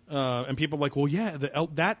 And people are like, well, yeah,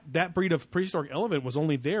 that breed of prehistoric elephant was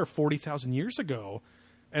only there 40,000 years ago,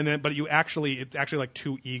 and then it's actually like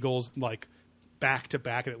two eagles like back to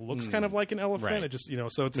back, and it looks kind of like an elephant. Right. It just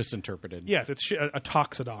so it's Misinterpreted. yes, it's a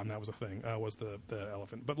toxodon. That was a thing. Was the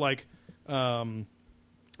elephant, but like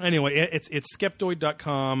anyway, it's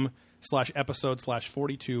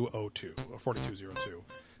skeptoid.com/episode/4202 or 4202.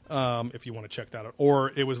 If you want to check that out,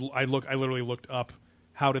 or I literally looked up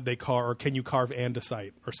how did they carve, or can you carve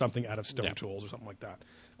andesite or something out of stone tools or something like that.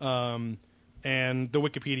 And the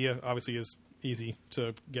Wikipedia obviously is easy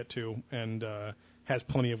to get to and has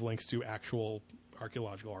plenty of links to actual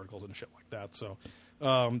archaeological articles and shit like that. So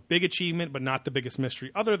big achievement, but not the biggest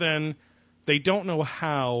mystery. Other than they don't know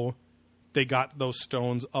how they got those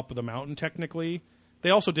stones up the mountain. Technically, they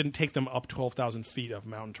also didn't take them up 12,000 feet of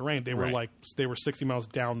mountain terrain. They were they were 60 miles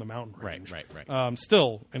down the mountain range. Right.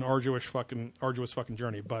 Still an arduous fucking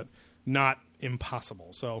journey, but not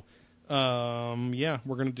impossible. So. We're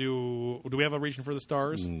gonna do. Do we have a region for the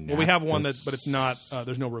stars? Well, we have one but it's not.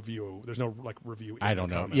 There's no review. There's no review. I don't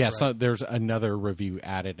know. Comments, Yeah, right? So there's another review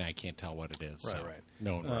added, and I can't tell what it is. Right.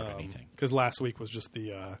 No one wrote anything. Because last week was just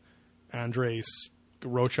the Andres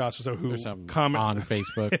Rochas, who comment on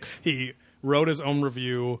Facebook. He wrote his own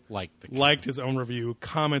review, liked his own review,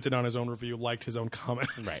 commented on his own review, liked his own comment.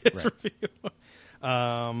 Right. Review.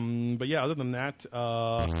 But yeah, other than that.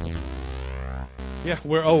 Yeah,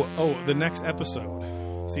 the next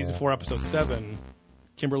episode, season 4, episode 7,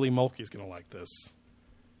 Kimberly Mulkey's going to like this.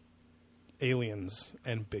 Aliens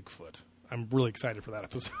and Bigfoot. I'm really excited for that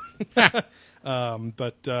episode.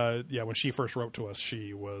 When she first wrote to us,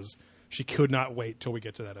 she could not wait till we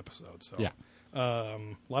get to that episode. So yeah, a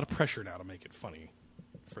lot of pressure now to make it funny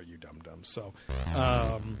for you dum-dums. So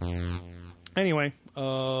anyway,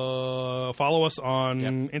 follow us on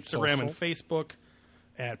Instagram and Facebook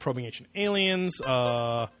at Probing Ancient Aliens,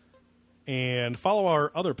 and follow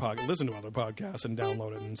our other listen to other podcasts and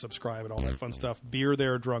download it and subscribe and all that fun stuff. Beer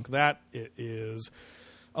There, Drunk That. It is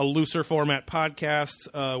a looser format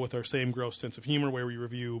podcast with our same gross sense of humor where we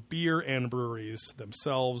review beer and breweries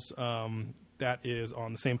themselves. That is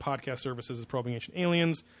on the same podcast services as Probing Ancient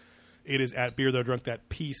Aliens. It is at Beer There, Drunk That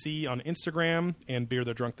PC on Instagram and Beer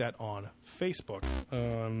There, Drunk That on Facebook.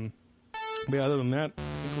 But other than that, I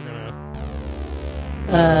think we're going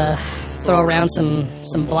to throw around some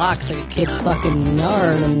blocks like a kid's fucking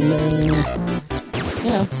yard and,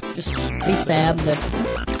 just be sad that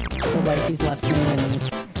the wife he's left me and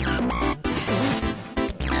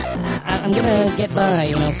I'm gonna get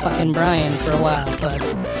by, fucking Brian for a while, but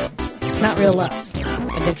it's not real love.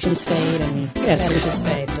 Addictions fade and marriages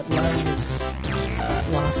fade, but love is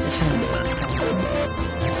lost eternally.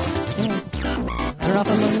 I don't know if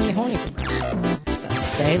I'm gonna be horny for Brian.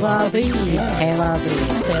 Say la vie, hey la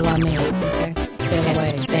vie, say la me, okay? Say la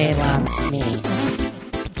way, say la me.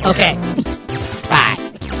 Okay.